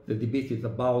 However, the debate is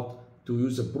about to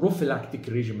use a prophylactic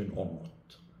regimen or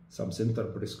not. Some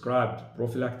centers prescribed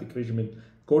prophylactic regimen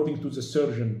according to the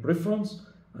surgeon preference,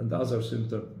 and the other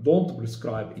centers don't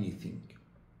prescribe anything.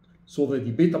 So the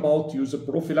debate about to use a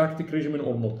prophylactic regimen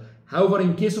or not. However,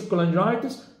 in case of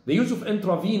cholangitis, the use of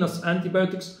intravenous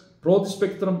antibiotics, broad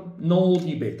spectrum, no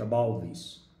debate about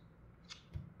this.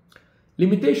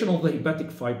 Limitation of the hepatic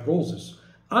fibrosis.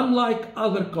 Unlike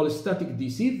other cholestatic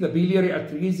disease, the biliary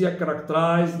atresia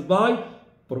characterized by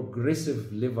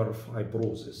progressive liver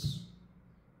fibrosis.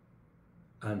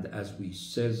 And as we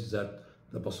said that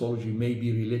the pathology may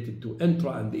be related to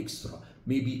intra and extra,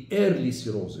 maybe early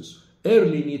cirrhosis,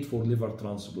 early need for liver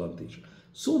transplantation.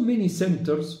 So many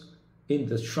centers in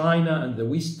the China and the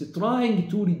West trying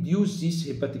to reduce this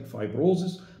hepatic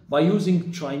fibrosis by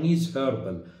using Chinese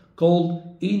herbal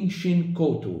called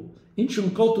Inchinko-to.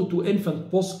 Inchinko-to to infant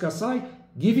post-Kasai,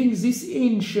 giving this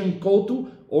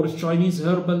Inchinko-to or Chinese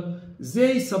herbal,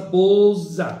 they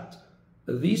suppose that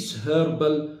this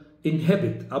herbal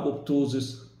inhibit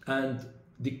apoptosis and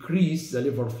decrease the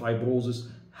liver fibrosis.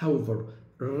 However,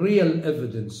 real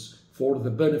evidence for the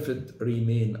benefit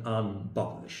remain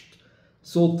unpublished.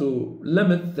 So to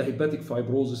limit the hepatic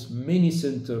fibrosis, many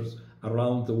centers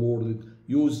around the world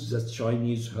use the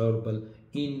Chinese herbal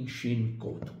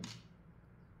Inchinko-to.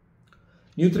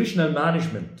 Nutritional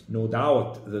management. No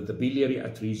doubt that the biliary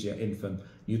atresia infant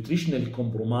nutritionally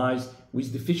compromised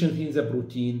with deficiency in the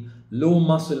protein, low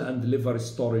muscle and liver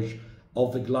storage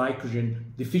of the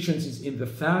glycogen, deficiencies in the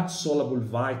fat-soluble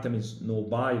vitamins, no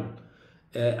bile,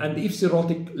 and if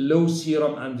cirrhotic, low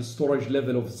serum and storage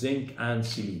level of zinc and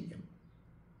selenium.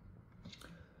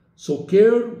 So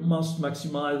care must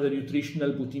maximize the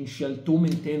nutritional potential to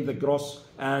maintain the growth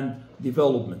and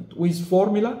development with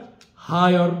formula,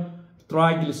 higher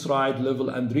triglyceride level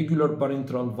and regular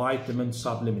parenteral vitamin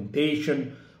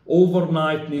supplementation,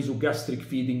 overnight nasogastric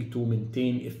feeding to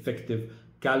maintain effective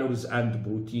calories and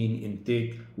protein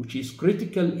intake, which is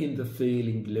critical in the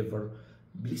failing liver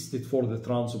listed for the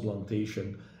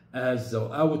transplantation, as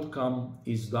the outcome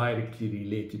is directly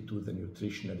related to the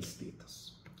nutritional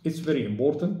status. It's very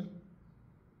important.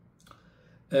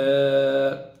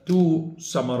 To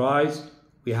summarize,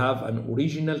 we have an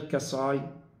original Kasai,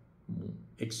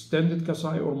 extended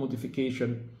Kasai or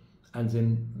modification, and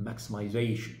then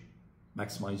maximization.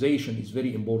 Maximization is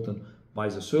very important by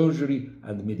the surgery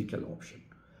and medical option.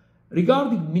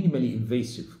 Regarding minimally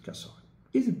invasive Kasai,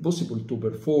 is it possible to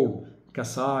perform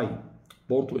Kasai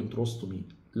portoenterostomy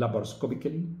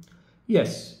laparoscopically?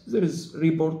 Yes, there is a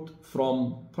report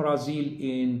from Brazil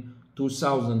in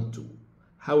 2002.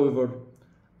 However,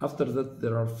 after that,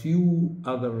 there are few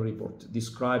other reports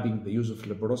describing the use of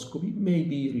laparoscopy may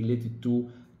be related to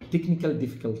technical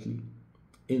difficulty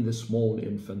in the small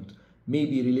infant, may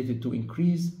be related to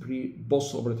increased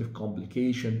post-operative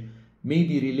complication, may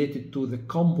be related to the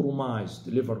compromised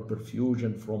liver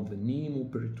perfusion from the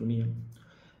pneumoperitoneum,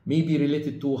 may be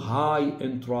related to high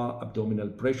intra-abdominal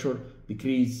pressure,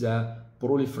 decrease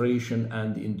proliferation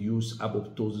and induce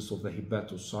apoptosis of the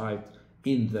hepatocyte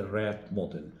in the rat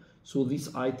model. So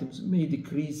these items may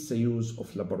decrease the use of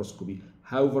laparoscopy.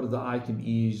 However, the item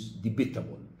is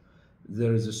debatable.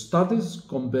 There is studies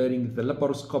comparing the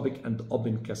laparoscopic and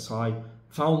open Kasai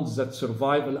found that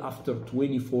survival after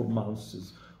 24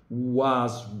 months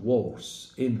was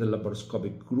worse in the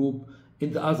laparoscopic group.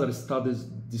 In the other studies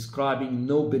describing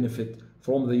no benefit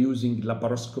from the using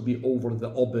laparoscopy over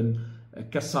the open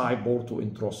Kasai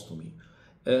portoenterostomy.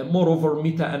 Moreover,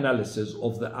 meta-analysis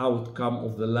of the outcome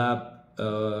of the lab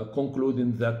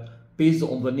concluding that based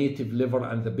on the native liver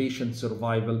and the patient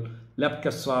survival, lap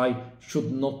Kasai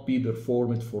should not be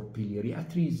performed for biliary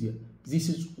atresia. This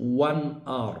is one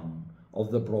arm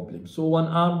of the problem. So one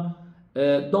arm,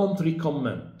 don't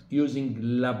recommend using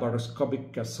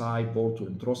laparoscopic Kasai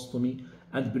portoenterostomy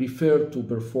and prefer to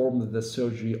perform the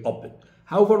surgery open.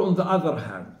 However, on the other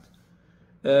hand,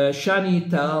 Shani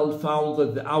et al. Found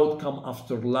that the outcome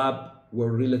after lab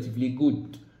were relatively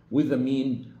good, with a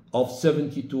mean of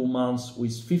 72 months,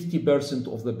 with 50%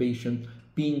 of the patient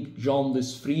being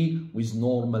jaundice-free with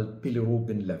normal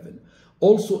bilirubin level.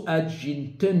 Also at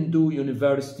Inchinko-to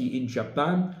University in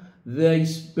Japan, there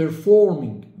is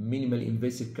performing minimally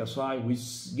invasive Kasai with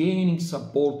gaining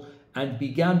support and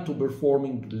began to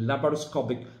performing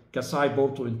laparoscopic Kasai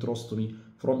portoenterostomy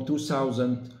from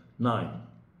 2009.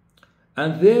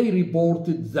 And they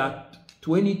reported that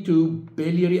 22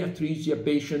 biliary atresia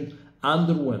patients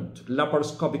underwent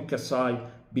laparoscopic Kasai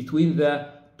between the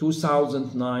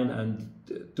 2009 and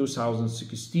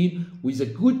 2016 with a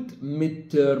good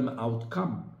midterm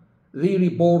outcome. They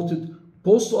reported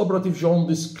post-operative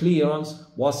jaundice clearance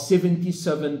was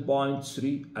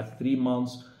 77.3 at 3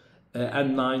 months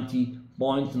and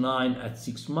 90.9 at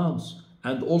 6 months,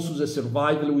 and also the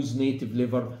survival with native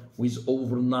liver with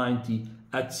over 90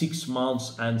 at 6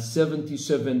 months and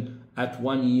 77 at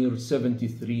 1 year,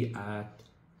 73 at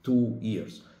 2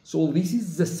 years. So this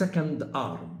is the second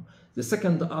arm. The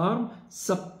second arm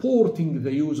supporting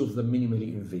the use of the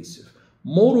minimally invasive.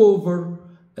 Moreover,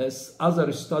 as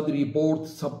other study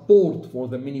reports support for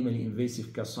the minimally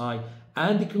invasive Kasai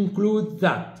and conclude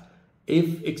that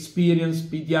if experienced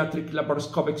pediatric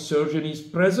laparoscopic surgeon is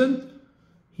present,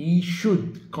 he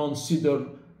should consider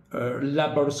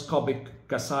laparoscopic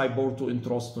Kasai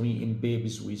portoenterostomy in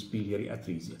babies with biliary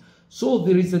atresia. So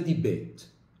there is a debate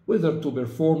whether to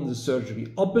perform the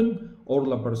surgery open or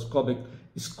laparoscopic.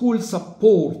 Schools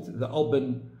support the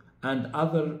open and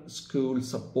other schools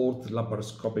support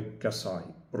laparoscopic Kasai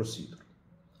procedure.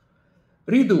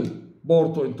 Redo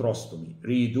portoenterostomy.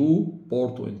 Redo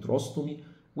portoenterostomy.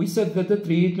 We said that the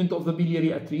treatment of the biliary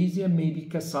atresia may be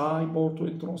Kasai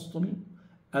portoenterostomy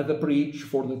at the bridge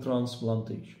for the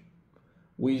transplantation,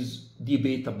 with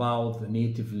debate about the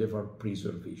native liver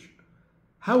preservation.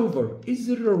 However, is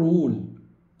there a rule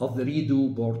of the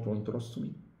redo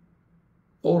portoenterostomy?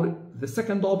 or the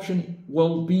second option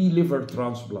will be liver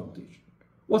transplantation.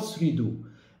 What's redo?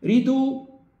 Redo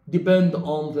depend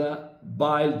on the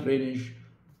bile drainage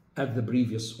at the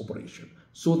previous operation.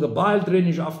 So the bile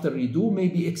drainage after redo may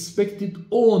be expected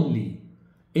only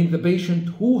in the patient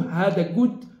who had a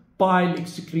good bile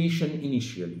excretion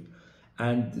initially,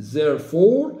 and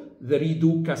therefore the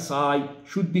redo Kasai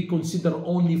should be considered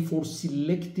only for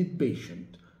selected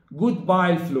patient. Good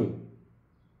bile flow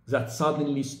that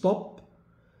suddenly stop,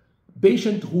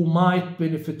 patient who might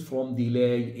benefit from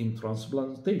delay in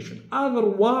transplantation.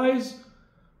 Otherwise,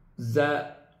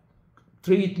 the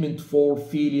treatment for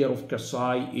failure of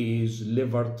Kasai is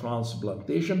liver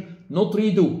transplantation, not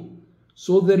redo.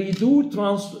 So the redo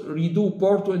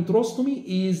portoenterostomy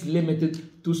is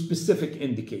limited to specific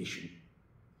indication.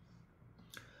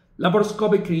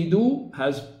 Laparoscopic redo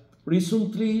has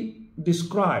recently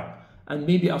described and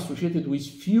may be associated with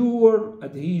fewer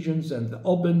adhesions and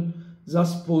open,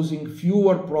 thus posing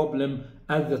fewer problems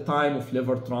at the time of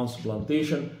liver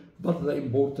transplantation. But the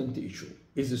important issue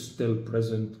is still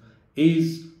present,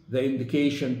 is the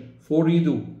indication for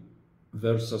redo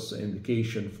versus the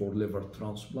indication for liver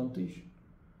transplantation.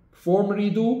 Perform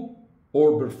redo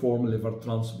or perform liver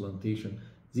transplantation.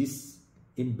 This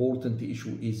important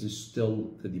issue is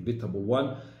still the debatable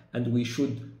one, and we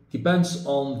should depends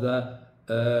on the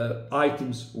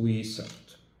items we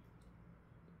set.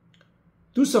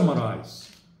 To summarize,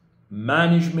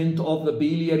 management of the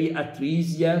biliary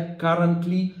atresia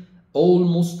currently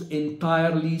almost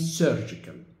entirely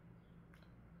surgical.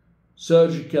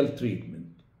 Surgical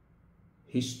treatment.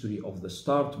 History of the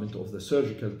startment of the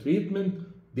surgical treatment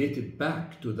dated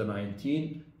back to the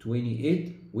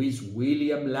 1928 with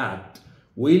William Ladd.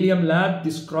 William Ladd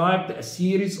described a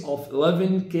series of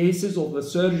 11 cases of the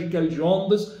surgical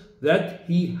jaundice that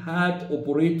he had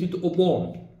operated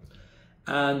upon,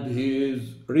 and his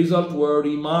results were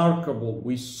remarkable,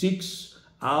 with 6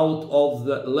 out of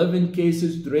the 11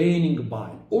 cases draining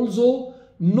bile. Although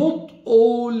not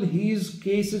all his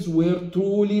cases were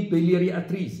truly biliary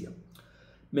atresia.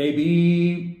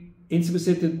 Maybe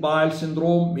insufficient bile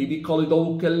syndrome, maybe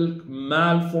choledochal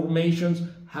malformations.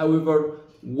 However,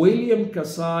 William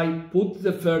Kasai put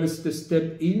the first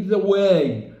step in the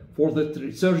way for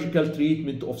the surgical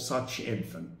treatment of such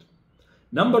infant.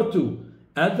 Number 2,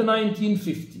 at the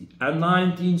 1950 and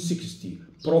 1960,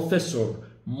 Professor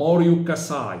Morio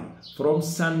Kasai from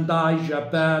Sendai,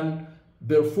 Japan,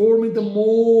 performed a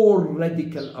more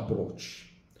radical approach.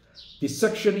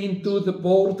 Dissection into the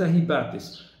porta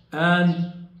hepatis,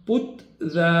 and put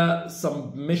the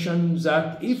submission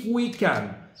that if we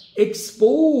can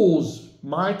expose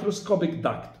microscopic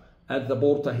duct at the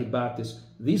porta hepatis,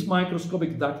 this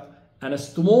microscopic duct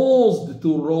anastomosed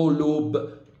to raw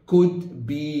lobe could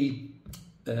be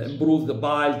improve the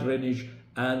bile drainage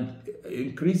and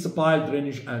increase the bile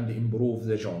drainage and improve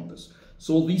the jaundice.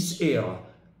 So this era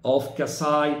of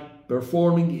Kasai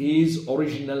performing his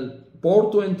original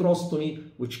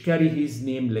portoenterostomy, which carry his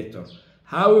name later.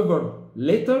 However,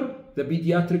 later the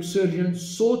pediatric surgeon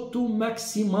sought to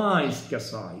maximize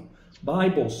Kasai by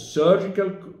both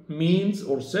surgical means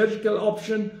or surgical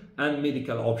option and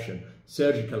medical option.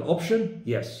 Surgical option,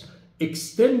 yes.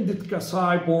 Extended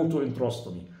Kasai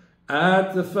portoenterostomy.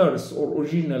 At the first or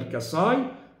original Kasai,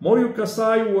 Morio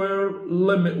Kasai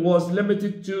was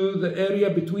limited to the area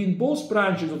between both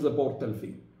branches of the portal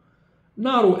vein.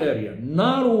 Narrow area,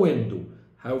 narrow window.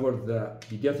 However, the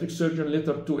pediatric surgeon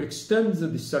later to extend the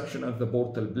dissection of the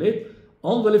portal blade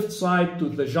on the left side to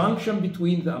the junction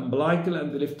between the umbilical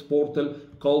and the left portal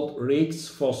called Rex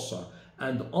fossa,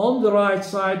 and on the right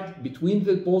side between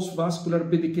the post-vascular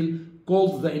pedicle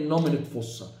called the innominate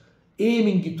fossa,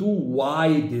 aiming to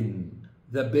widen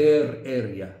the bare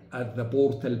area at the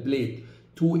portal blade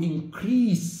to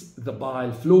increase the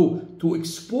bile flow, to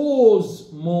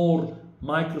expose more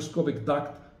microscopic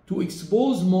duct, to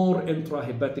expose more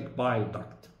intrahepatic bile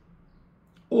duct.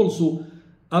 Also,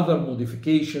 other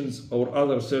modifications or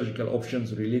other surgical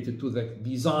options related to the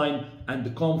design and the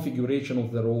configuration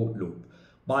of the raw lobe.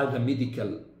 By the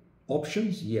medical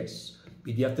options, yes,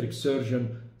 pediatric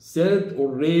surgeon said or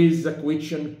raised the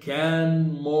question,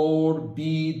 can more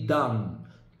be done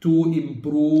to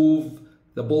improve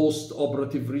the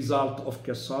post-operative result of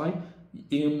Kasai,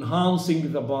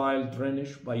 enhancing the bile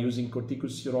drainage by using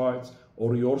corticosteroids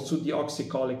or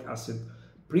ursodeoxycholic acid,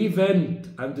 prevent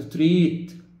and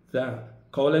treat the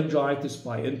cholangitis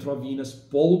by intravenous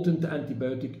potent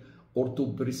antibiotic, or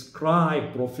to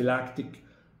prescribe prophylactic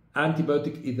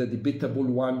antibiotic is the debatable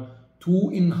one,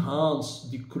 to enhance,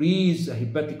 decrease the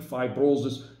hepatic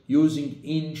fibrosis using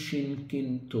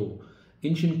Inchinko-to.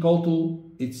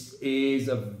 Inchinko-to It is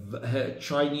a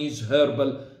Chinese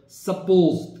herbal,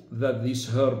 supposed that this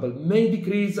herbal may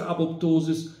decrease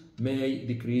apoptosis, may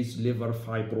decrease liver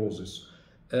fibrosis.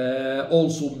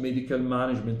 Also medical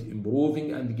management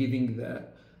improving and giving the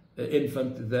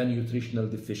infant the nutritional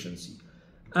deficiency.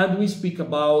 And we speak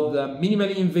about the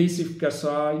minimally invasive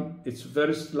Kasai. Its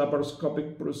first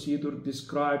laparoscopic procedure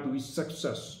described with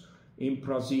success in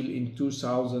Brazil in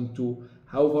 2002.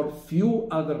 However, few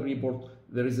other reports.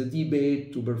 There is a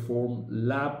debate to perform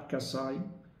lap Kasai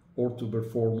or to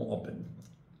perform open.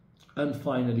 And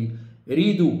finally,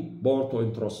 redo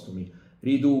bortoenterostomy.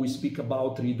 Redo, we speak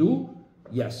about redo.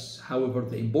 Yes, however,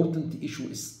 the important issue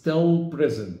is still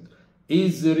present.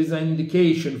 Is there is an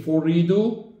indication for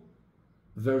redo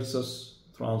versus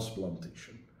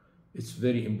transplantation? It's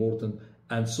very important,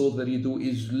 and so the redo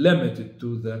is limited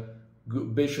to the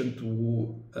patient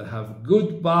who have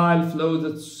good bile flow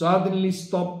that suddenly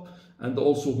stop, and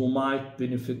also who might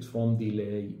benefit from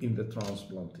delay in the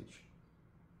transplantation.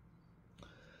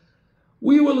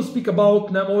 We will speak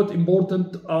about now what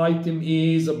important item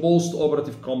is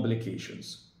post-operative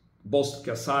complications.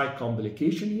 Post-Kasai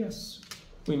complication, yes.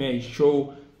 We may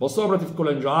show post-operative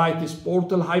cholangitis,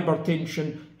 portal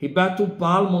hypertension,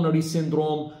 hepatopulmonary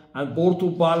syndrome, and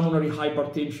portopulmonary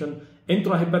hypertension,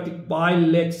 intrahepatic bile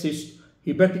leg cyst,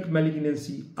 hepatic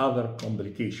malignancy, other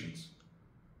complications.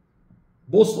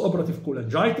 Post-operative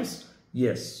cholangitis,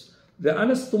 yes. The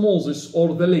anastomosis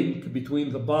or the link between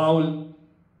the bowel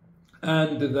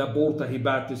and the porta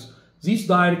hepatis, this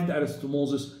direct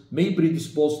anastomosis may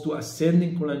predispose to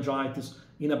ascending cholangitis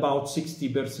in about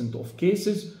 60% of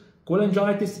cases.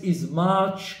 Cholangitis is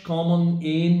much common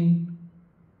in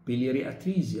biliary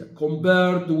atresia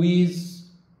compared with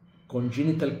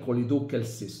congenital choledochal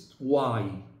cyst.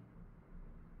 Why?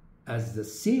 As the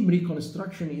same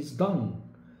reconstruction is done.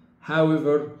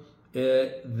 However,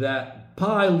 the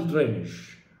bile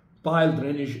drainage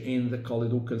in the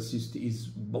choledochal cyst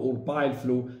or bile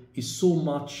flow is so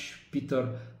much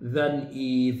better than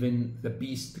even the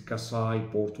Beast Kasai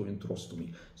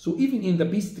portoenterostomy. So even in the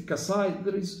Beast Kasai,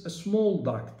 there is a small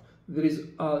duct, there is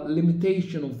a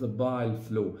limitation of the bile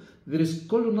flow, there is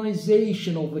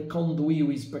colonization of the conduit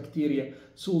with bacteria,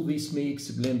 so this may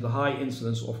explain the high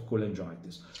incidence of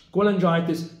cholangitis.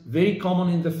 Cholangitis, very common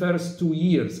in the first 2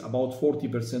 years, about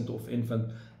 40% of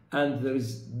infants, and there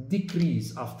is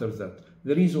decrease after that.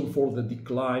 The reason for the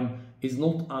decline is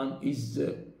not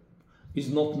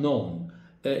known.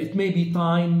 It may be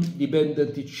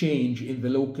time-dependent change in the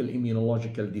local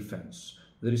immunological defense.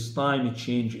 There is time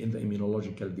change in the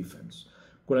immunological defense.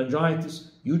 Cholangitis,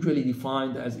 usually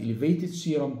defined as elevated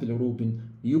serum bilirubin,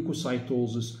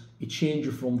 leukocytosis, a change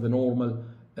from the normal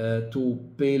to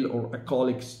pale or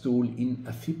alcoholic stool in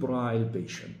a febrile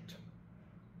patient.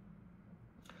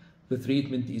 The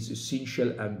treatment is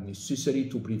essential and necessary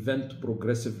to prevent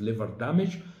progressive liver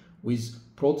damage with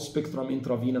broad-spectrum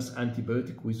intravenous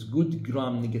antibiotic with good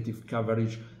gram-negative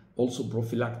coverage. Also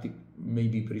prophylactic may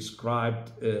be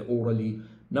prescribed orally.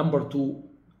 Number 2,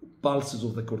 pulses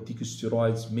of the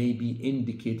corticosteroids may be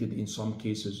indicated in some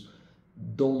cases.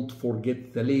 Don't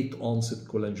forget the late onset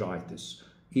cholangitis,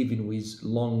 even with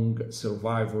long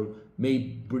survival,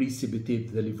 may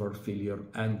precipitate the liver failure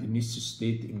and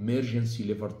necessitate emergency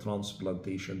liver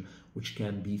transplantation, which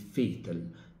can be fatal.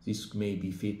 This may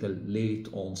be fatal late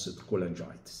onset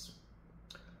cholangitis.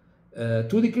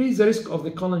 To decrease the risk of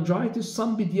the cholangitis,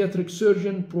 some pediatric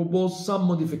surgeons propose some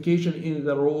modification in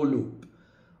the row loop.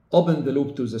 Open the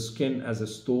loop to the skin as a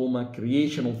stoma,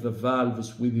 creation of the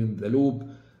valves within the loop,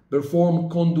 perform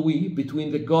conduit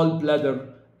between the gallbladder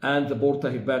and the porta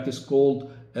hepatis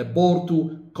called a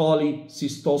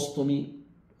portocholecystostomy,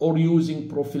 or using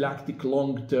prophylactic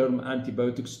long-term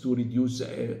antibiotics to reduce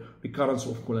the recurrence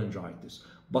of cholangitis,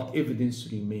 but evidence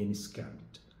remains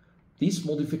scant. These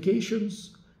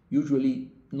modifications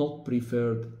usually not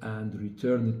preferred and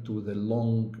returned to the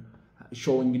long,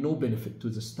 showing no benefit to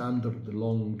the standard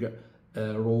long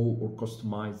row or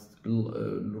customized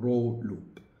row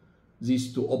loop.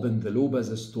 This to open the lobe as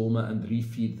a stoma and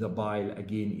refeed the bile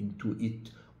again into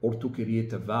it, or to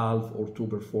create a valve, or to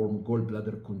perform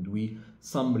gallbladder conduit.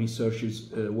 Some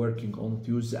researchers working on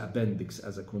to use the appendix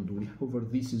as a conduit. However,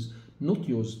 this is not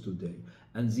used today,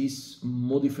 and these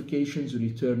modifications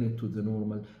return it to the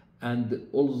normal. And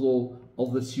although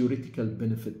of the theoretical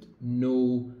benefit,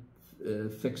 no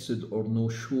fixed or no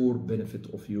sure benefit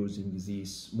of using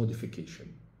this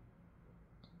modification.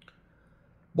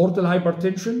 Portal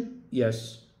hypertension,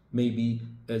 yes, maybe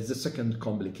the second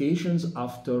complications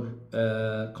after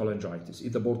cholangitis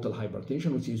is the portal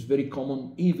hypertension, which is very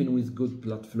common even with good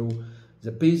blood flow.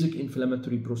 The basic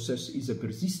inflammatory process is a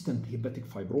persistent hepatic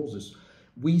fibrosis,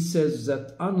 we says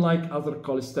that unlike other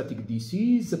cholestatic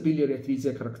disease, the biliary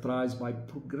atresia characterized by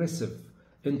progressive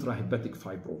intrahepatic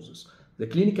fibrosis. The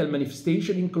clinical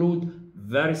manifestation include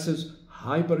varices,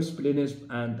 hypersplenism,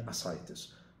 and ascites.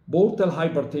 Portal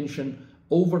hypertension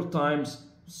over time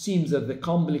seems that the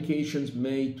complications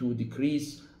may to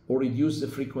decrease or reduce the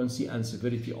frequency and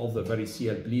severity of the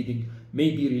variceal bleeding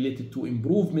may be related to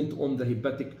improvement on the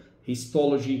hepatic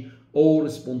histology or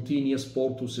spontaneous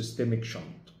portosystemic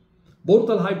shunt.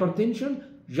 Portal hypertension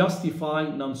justify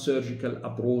non-surgical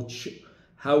approach.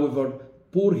 However,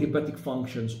 poor hepatic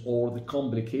functions or the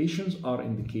complications are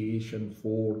indication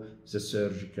for the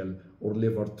surgical or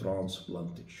liver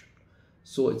transplantation.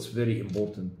 So it's very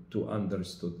important to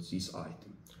understand this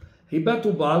item.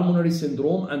 Hepatopulmonary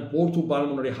syndrome and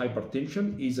portopulmonary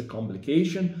hypertension is a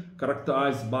complication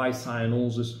characterized by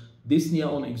cyanosis, dyspnea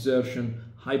on exertion,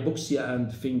 hypoxia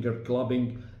and finger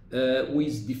clubbing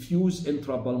with diffuse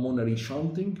intrapulmonary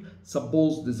shunting.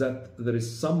 Suppose that there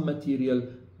is some material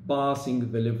passing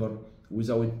the liver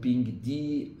without being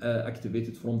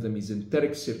deactivated from the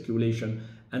mesenteric circulation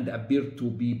and appear to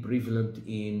be prevalent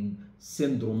in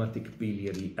syndromatic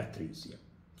biliary atresia.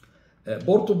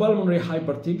 Portopulmonary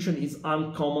hypertension is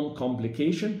uncommon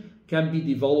complication, can be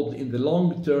developed in the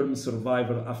long-term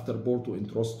survival after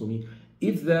portoenterostomy.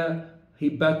 If the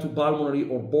hepatopulmonary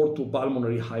or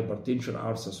portopulmonary hypertension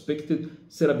are suspected,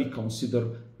 therapy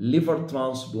considered liver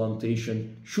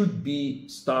transplantation should be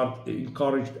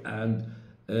encouraged and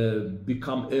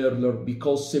become earlier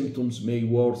because symptoms may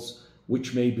worsen,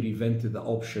 which may prevent the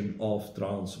option of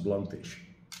transplantation.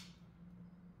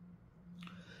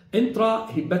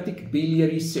 Intrahepatic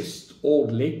biliary cyst or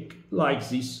leak like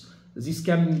this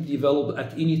can develop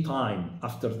at any time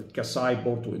after the Kasai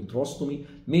portoenterostomy,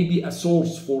 may be a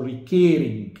source for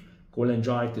recurring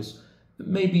cholangitis,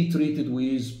 may be treated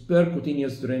with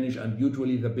percutaneous drainage, and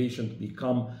usually the patient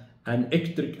become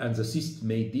anectic and the cyst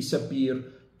may disappear.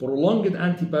 Prolonged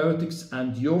antibiotics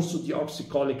and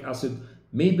ursodeoxycholic acid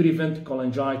may prevent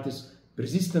cholangitis.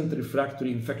 Persistent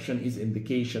refractory infection is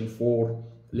indication for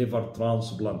liver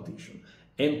transplantation.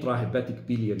 Intrahepatic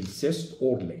biliary cyst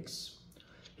or leaks.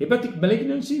 Hepatic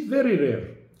malignancy, very rare.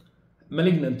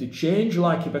 Malignant change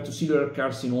like hepatocellular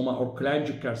carcinoma or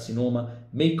cholangiocarcinoma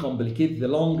may complicate the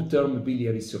long-term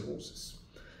biliary cirrhosis.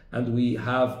 And we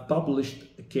have published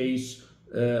a case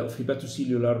of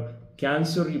hepatocellular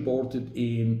cancer reported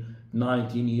in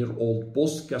 19-year-old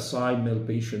post-Kasai male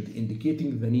patient,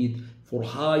 indicating the need for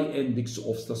high index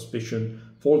of suspicion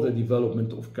for the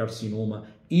development of carcinoma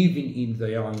even in the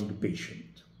young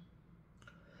patient.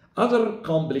 Other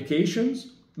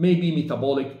complications may be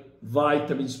metabolic,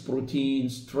 vitamins,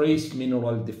 proteins, trace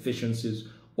mineral deficiencies.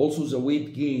 Also, the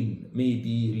weight gain may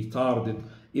be retarded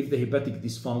if the hepatic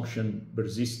dysfunction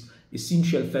persists.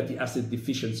 Essential fatty acid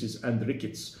deficiencies and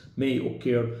rickets may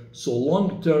occur, so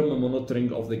long-term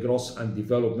monitoring of the growth and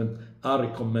development are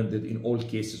recommended in all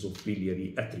cases of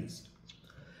biliary atresia.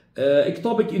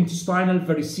 Ectopic intestinal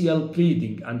variceal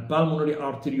bleeding and pulmonary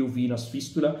arteriovenous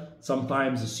fistula,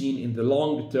 sometimes seen in the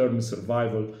long-term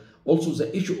survival. Also,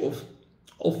 the issue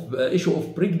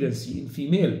of pregnancy in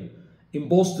female. In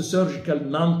post-surgical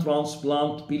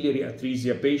non-transplant biliary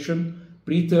atresia patient,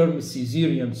 preterm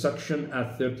caesarean section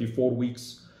at 34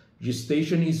 weeks.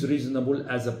 Gestation is reasonable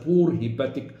as a poor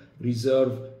hepatic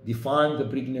reserve define the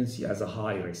pregnancy as a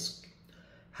high risk.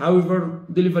 However,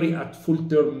 delivery at full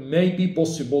term may be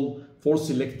possible for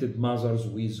selected mothers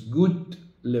with good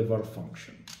liver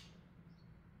function.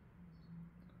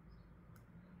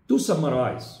 To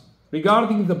summarize,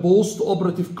 regarding the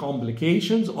post-operative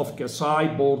complications of Kasai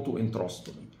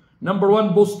portoenterostomy. Number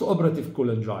 1, post-operative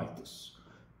cholangitis,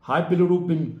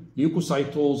 hyperbilirubin,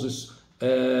 leukocytosis,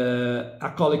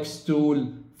 alcoholic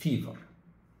stool, fever.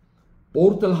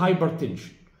 Portal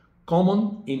hypertension,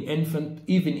 common in infant,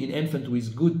 even in infant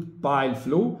with good bile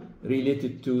flow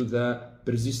related to the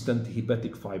persistent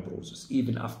hepatic fibrosis,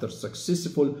 even after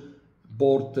successful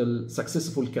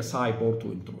Kasai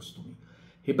portoenterostomy.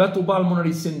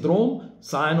 Hepatopulmonary syndrome,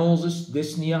 cyanosis,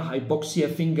 dyspnea, hypoxia,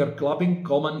 finger clubbing,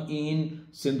 common in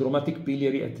syndromatic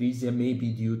biliary atresia, may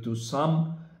be due to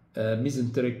some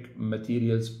mesenteric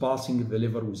materials passing the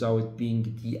liver without being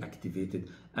deactivated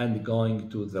and going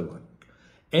to the lung.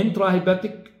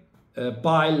 Intrahepatic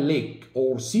bile leak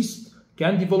or cyst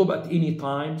can develop at any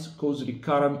time, cause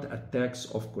recurrent attacks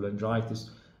of cholangitis,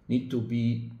 need to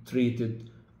be treated,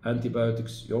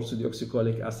 antibiotics,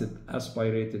 ursodeoxycholic acid,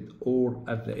 aspirated, or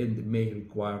at the end may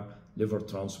require liver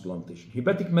transplantation.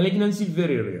 Hepatic malignancy,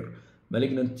 very rare.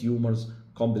 Malignant tumors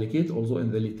complicate, although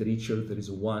in the literature there is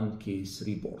one case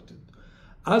reported.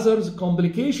 Other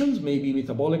complications may be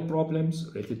metabolic problems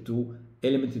related to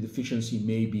element deficiency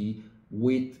may be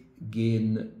weight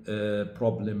gain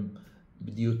problem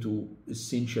due to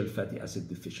essential fatty acid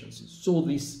deficiencies. So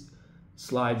this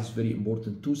slide is very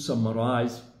important to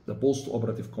summarize the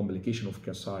post-operative complication of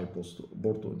Kasai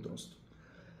post-aborto-enterostomy.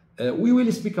 We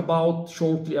will speak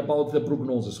shortly about the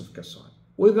prognosis of Kasai.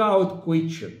 Without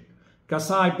question,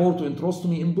 Kasai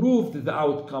aborto-enterostomy improved the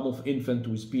outcome of infant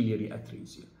with biliary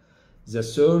atresia. The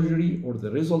surgery or the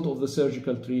result of the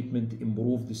surgical treatment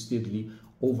improved steadily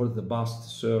over the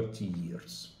past 30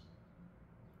 years.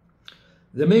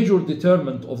 The major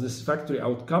determinant of the satisfactory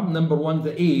outcome: number one,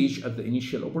 the age at the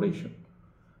initial operation.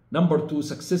 Number two,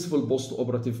 successful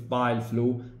post-operative bile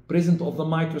flow, presence of the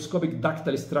microscopic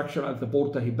ductal structure at the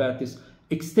porta hepatis,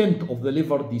 extent of the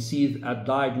liver disease at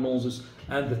diagnosis,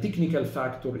 and the technical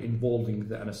factor involving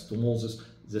the anastomosis,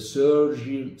 the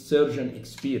surgeon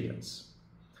experience.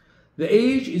 The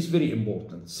age is very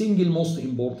important. Single most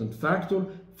important factor: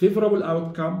 favorable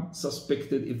outcome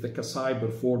suspected if the Kasai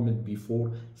performed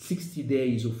before 60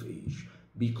 days of age,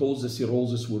 because the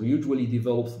cirrhosis were usually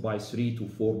developed by 3 to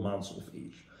 4 months of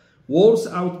age. Worse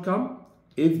outcome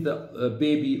if the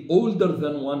baby older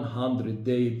than 100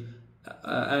 days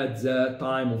at the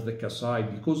time of the Kasai,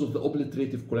 because of the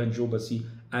obliterative cholangiopathy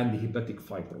and the hepatic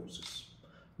fibrosis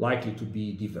likely to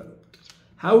be developed.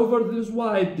 However, there is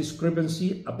wide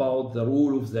discrepancy about the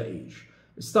rule of the age.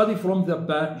 A study from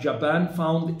Japan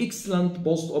found excellent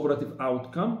post-operative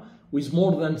outcome with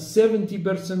more than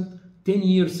 70%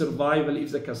 10-year survival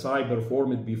if the Kasai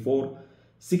performed before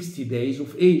 60 days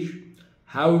of age.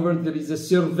 However, there is a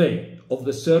survey of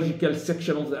the surgical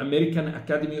section of the American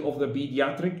Academy of the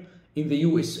Pediatric in the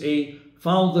USA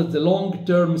found that the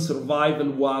long-term survival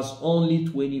was only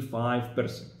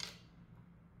 25%.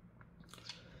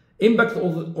 Impact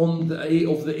of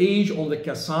the age on the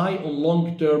Kasai on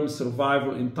long-term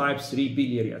survival in type 3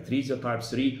 biliary atresia, type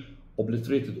 3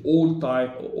 obliterated all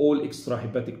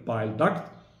extrahepatic bile duct,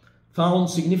 found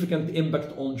significant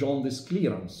impact on jaundice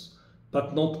clearance,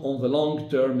 but not on the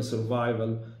long-term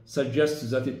survival,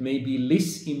 suggests that it may be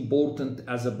less important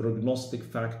as a prognostic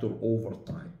factor over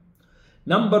time.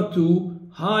 Number two,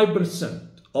 high percent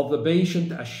of the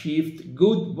patient achieved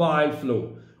good bile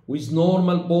flow with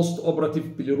normal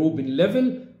post-operative bilirubin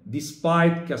level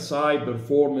despite Kasai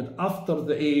performed after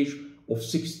the age of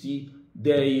 60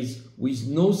 days with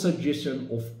no suggestion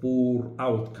of poor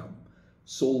outcome.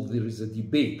 So there is a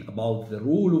debate about the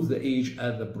role of the age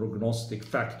as a prognostic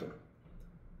factor.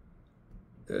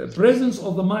 Presence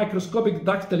of the microscopic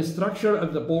ductal structure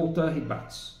at the porta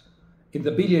hepatis. In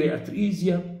the biliary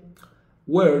atresia,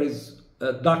 where is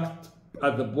a duct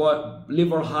at the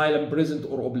liver hilum present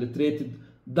or obliterated,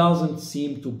 doesn't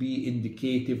seem to be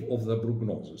indicative of the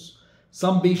prognosis.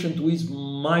 Some patients with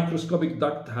microscopic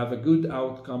duct have a good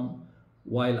outcome,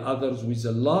 while others with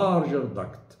a larger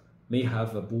duct may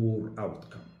have a poor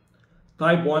outcome.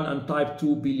 Type 1 and type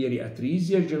 2 biliary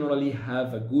atresia generally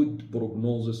have a good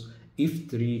prognosis if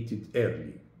treated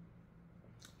early.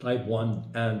 Type 1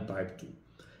 and type 2.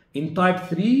 In type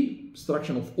 3,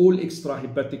 obstruction of all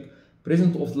extrahepatic,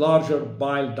 presence of larger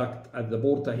bile duct at the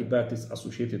porta hepatis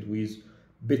associated with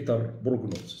better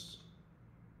prognosis.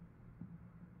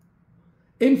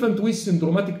 Infants with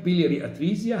syndromatic biliary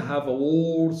atresia have a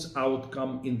worse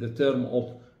outcome in the term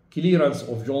of clearance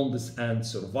of jaundice and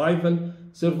survival.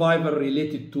 Survival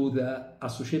related to the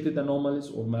associated anomalies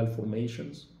or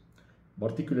malformations,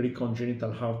 particularly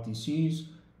congenital heart disease.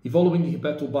 Evolving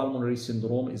hepatopulmonary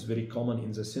syndrome is very common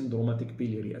in the syndromatic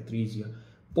biliary atresia.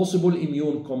 Possible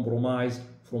immune compromise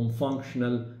from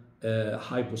functional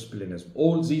hyposplenism.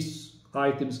 All these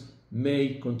items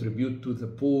may contribute to the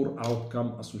poor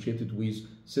outcome associated with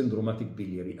syndromatic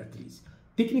biliary atresia.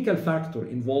 Technical factor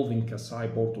involving Kasai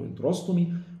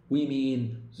aborto-enterostomy, we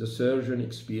mean the surgeon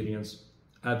experience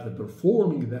at the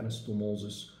performing the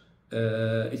anastomosis.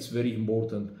 It's very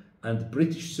important. And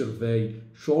British survey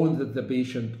showing that the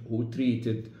patient who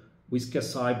treated with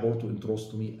Kasai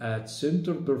aborto-enterostomy at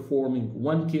center performing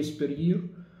 1 case per year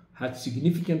had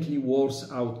significantly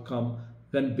worse outcome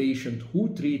than patient who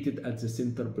treated at the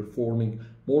center performing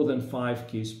more than 5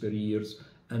 cases per year.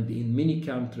 And in many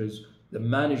countries, the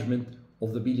management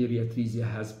of the biliary atresia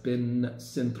has been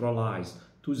centralized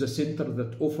to the center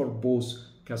that offer both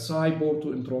Kasai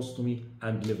aborto-enterostomy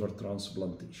and liver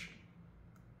transplantation.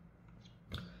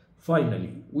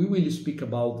 Finally, we will speak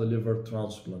about the liver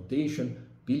transplantation.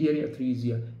 Biliary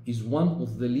atresia is one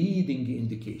of the leading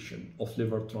indications of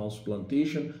liver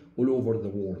transplantation all over the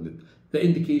world. The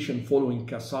indication following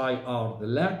Kasai are the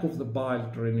lack of the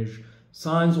bile drainage,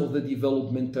 signs of the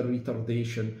developmental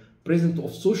retardation, presence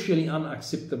of socially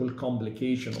unacceptable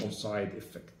complication or side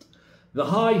effect. The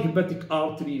high hepatic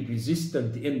artery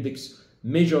resistant index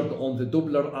measured on the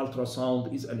Doppler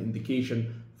ultrasound is an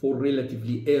indication for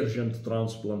relatively urgent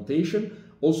transplantation.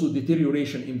 Also,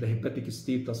 deterioration in the hepatic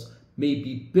status may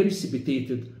be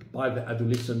precipitated by the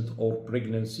adolescent or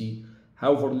pregnancy.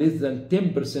 However, less than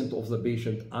 10% of the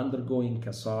patient undergoing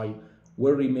Kasai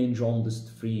will remain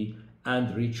jaundice-free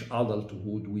and reach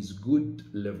adulthood with good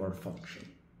liver function.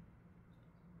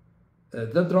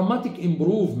 The dramatic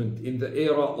improvement in the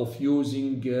era of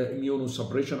using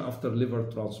immunosuppression after liver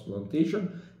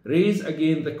transplantation raise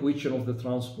again the question of the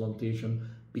transplantation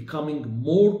becoming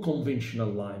more conventional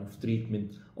line of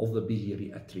treatment of the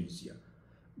biliary atresia.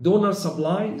 Donor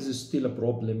supply is still a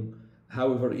problem.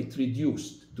 However, it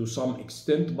reduced to some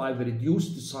extent by the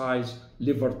reduced size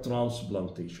liver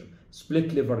transplantation,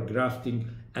 split liver grafting,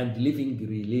 and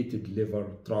living-related liver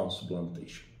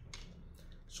transplantation.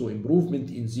 So improvement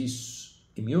in this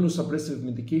immunosuppressive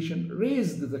medication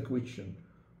raised the question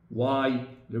why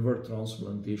liver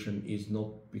transplantation is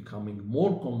not becoming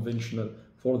more conventional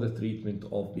for the treatment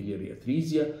of biliary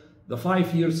atresia. The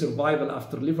 5-year survival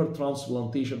after liver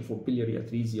transplantation for biliary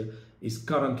atresia is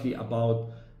currently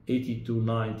about 80 to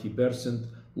 90%.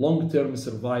 Long-term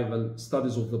survival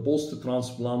studies of the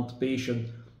post-transplant patient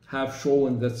have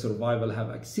shown that survival have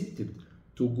accepted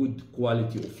to good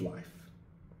quality of life.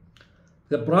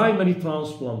 The primary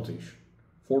transplantation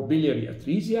for biliary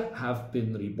atresia have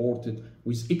been reported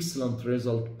with excellent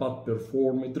result but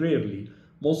performed rarely.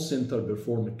 Most centers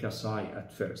perform Kasai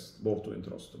at first,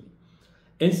 portoenterostomy.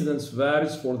 Incidence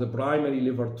varies for the primary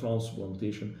liver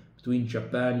transplantation between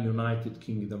Japan, United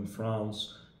Kingdom,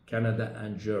 France, Canada,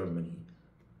 and Germany.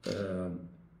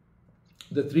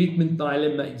 The treatment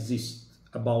dilemma exists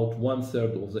about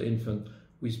 1/3 of the infant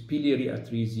with biliary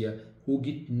atresia who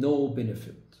get no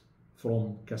benefit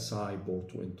from Kasai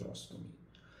portoenterostomy.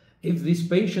 If this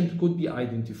patient could be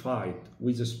identified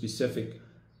with a specific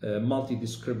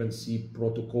multi-discrepancy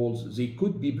protocols, they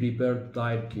could be prepared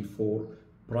directly for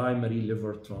primary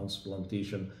liver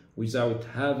transplantation without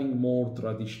having more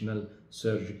traditional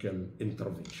surgical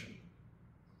intervention.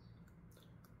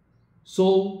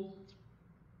 So,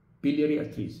 biliary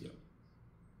atresia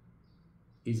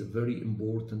is a very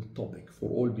important topic for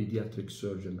all pediatric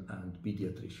surgeon and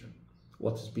pediatrician.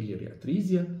 What is biliary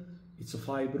atresia? It's a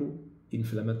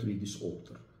fibro-inflammatory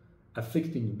disorder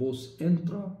affecting both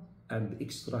intra and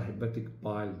extrahepatic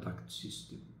bile duct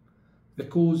system. The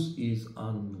cause is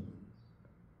unknown.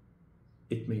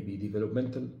 It may be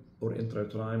developmental or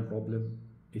intrauterine problem.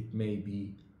 It may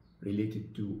be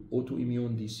related to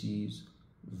autoimmune disease,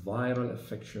 viral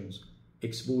infections,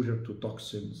 exposure to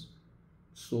toxins.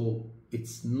 So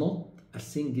it's not a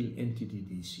single entity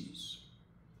disease.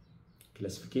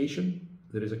 Classification,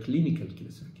 there is a clinical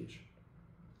classification.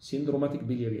 Syndromatic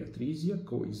biliary atresia,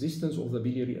 coexistence of the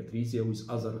biliary atresia with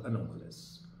other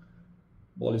anomalies.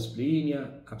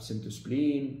 Polysplenia, absent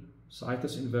spleen,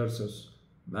 situs inversus,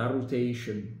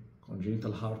 malrotation,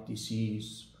 congenital heart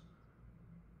disease,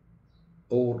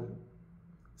 or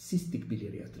cystic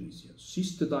biliary atresia,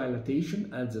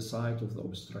 cystodilatation at the site of the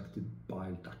obstructed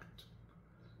bile duct,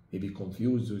 may be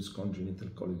confused with congenital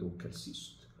choledochal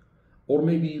cyst, or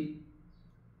maybe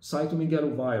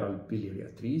cytomegaloviral biliary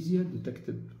atresia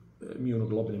detected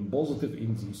immunoglobulin positive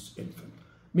in this infant,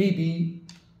 may be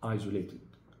isolated,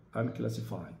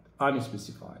 unclassified,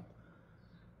 unspecified,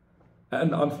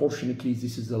 and unfortunately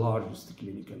this is the largest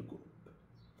clinical group.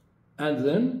 And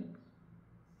then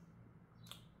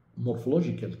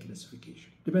morphological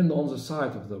classification depend on the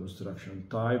site of the obstruction.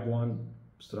 Type 1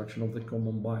 obstruction of the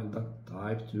common bile duct,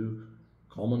 type 2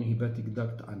 common hepatic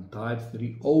duct, and type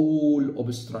 3 all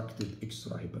obstructed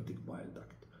extrahepatic bile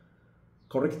duct.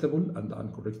 Correctable and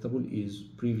uncorrectable is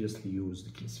previously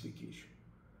used classification.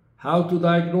 How to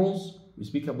diagnose? We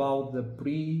speak about the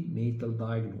prenatal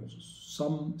diagnosis.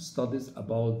 Some studies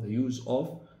about the use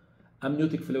of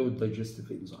amniotic fluid digestive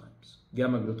enzymes,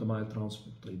 gamma-glutamyl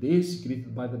transportase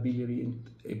secreted by the biliary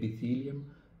epithelium,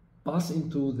 pass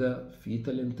into the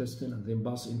fetal intestine and then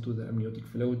pass into the amniotic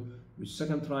fluid with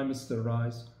second trimester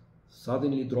rise,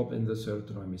 suddenly drop in the third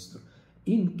trimester.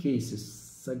 In cases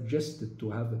suggested to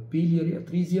have a biliary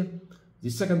atresia, the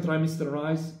second trimester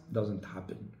rise doesn't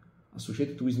happen.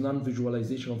 Associated with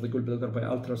non-visualization of the gallbladder by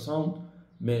ultrasound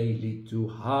may lead to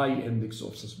high index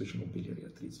of suspicion of biliary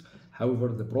atresia. However,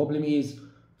 the problem is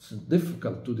it's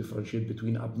difficult to differentiate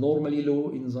between abnormally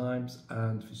low enzymes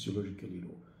and physiologically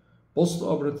low.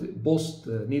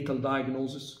 Post-natal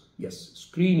diagnosis, yes,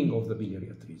 screening of the biliary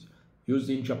atresia used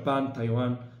in Japan,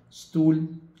 Taiwan, stool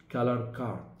color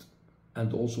card,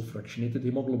 and also fractionated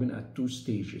hemoglobin at 2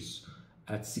 stages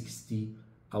at 60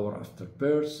 hours after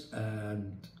birth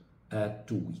and at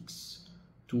 2 weeks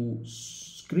to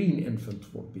screen infant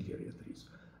for biliary atresia.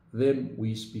 Then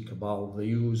we speak about the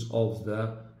use of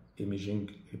the imaging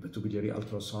hepatobiliary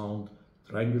ultrasound,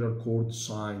 triangular cord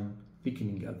sign,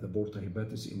 thickening at the porta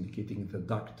hepatis indicating the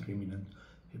duct remnant,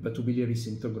 hepatobiliary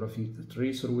scintigraphy. The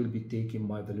tracer will be taken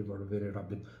by the liver very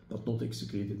rapid but not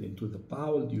excreted into the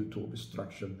bowel due to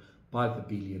obstruction by the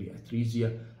biliary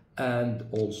atresia, and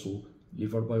also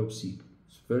liver biopsy.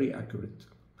 It's very accurate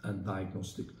and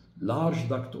diagnostic. Large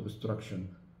duct obstruction,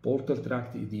 portal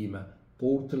tract edema,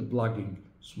 portal plugging,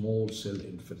 small cell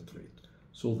infiltrate.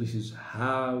 So this is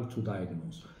how to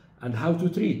diagnose and how to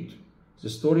treat. The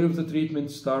story of the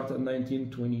treatment started in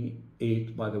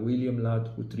 1928 by the William Ladd,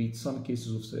 who treats some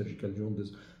cases of surgical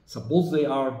jaundice. Suppose they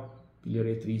are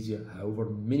biliary atresia. However,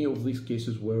 many of these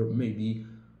cases were maybe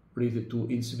related to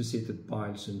insufficiency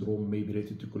bile syndrome, maybe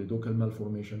related to choledochal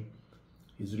malformation.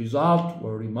 His results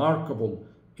were remarkable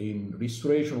in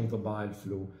restoration of the bile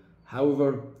flow.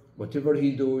 However, whatever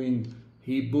he doing,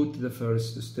 he put the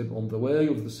first step on the way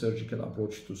of the surgical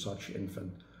approach to such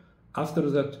infant. After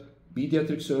that,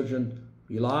 pediatric surgeon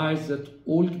realized that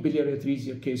all biliary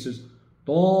atresia cases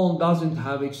doesn't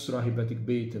have extra hepatic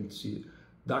patency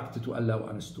duct to allow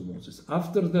anastomosis.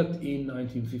 After that, in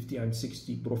 1950 and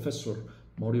 60, Professor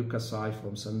Morio Kasai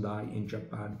from Sendai in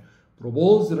Japan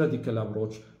proposed the radical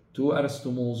approach to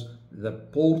anastomose the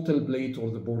portal plate or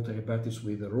the porta hepatis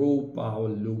with a raw bowel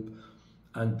loop,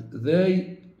 and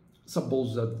they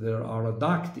suppose that there are a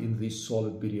duct in this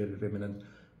solid biliary remnant,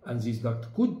 and this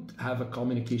duct could have a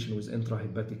communication with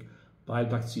intrahepatic bile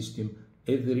duct system.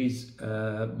 If there is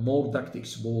more duct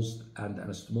exposed and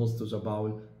anastomosed to the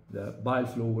bowel, the bile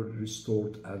flow will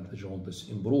restored and the jaundice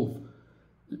improve.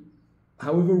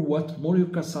 However, what Morio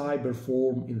Kasai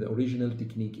performed in the original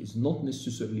technique is not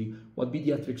necessarily what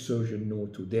pediatric surgeons know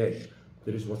today.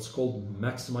 There is what's called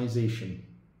maximization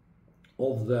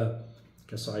of the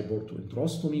Kasai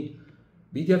portoenterostomy.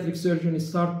 Pediatric surgeons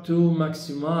start to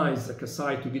maximize the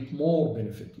Kasai to get more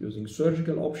benefit using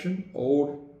surgical option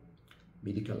or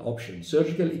medical option.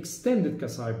 Surgical extended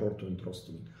Kasai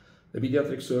portoenterostomy. The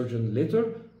pediatric surgeon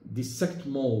later dissect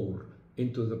more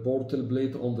into the portal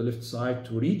plate on the left side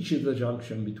to reach the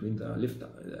junction between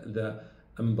the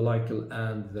umbilical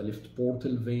and the left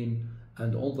portal vein,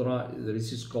 and on the right,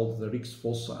 this is called the RIX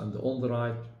fossa, and on the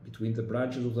right, between the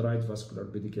branches of the right vascular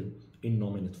pedicle,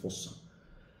 innominate fossa.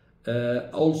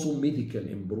 Also medical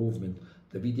improvement.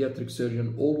 The pediatric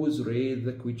surgeon always raised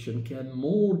the question, can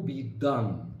more be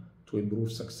done to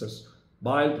improve success?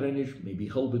 Bile drainage may be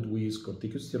helped with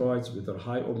corticosteroids, whether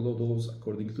high or low dose,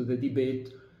 according to the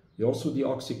debate. Also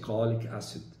deoxycholic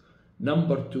acid.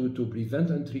 Number 2, to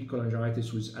prevent and treat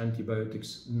cholangitis with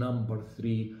antibiotics. Number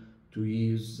 3, to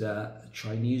use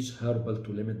Chinese herbal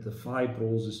to limit the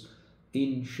fibrosis,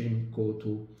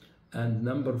 Inchinko-to. And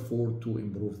number 4, to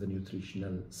improve the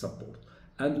nutritional support.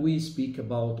 And we speak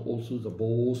about also the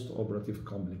post-operative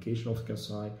complication of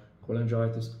Kasai,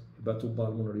 cholangitis,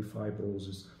 hepatopulmonary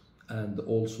fibrosis, and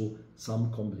also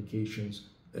some complications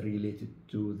related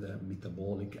to the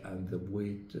metabolic and the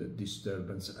weight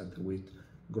disturbance and the weight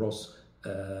growth.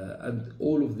 And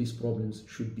all of these problems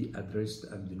should be addressed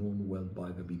and known well by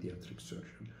the pediatric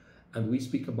surgeon. And we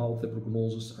speak about the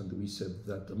prognosis, and we said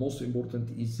that the most important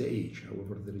is the age.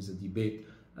 However, there is a debate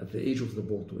at the age of the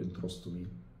portoenterostomy.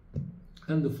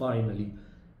 And finally,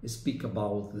 speak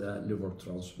about the liver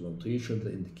transplantation,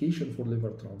 the indication for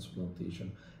liver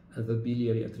transplantation, and the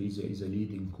biliary atresia is a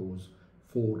leading cause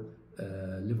for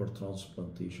liver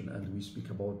transplantation, and we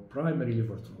speak about primary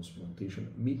liver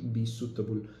transplantation may be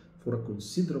suitable for a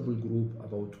considerable group,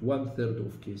 about 1/3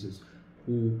 of cases,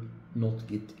 who not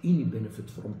get any benefit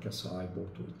from Kasai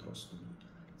portoenterostomy.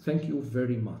 Thank you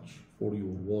very much for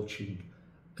your watching.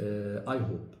 I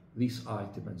hope this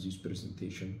item and this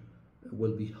presentation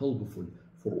will be helpful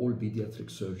for all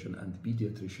pediatric surgeon and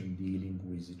pediatrician dealing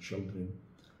with children.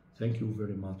 Thank you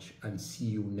very much, and see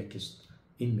you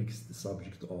next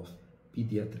subject of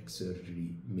pediatric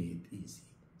surgery made easy.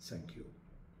 Thank you.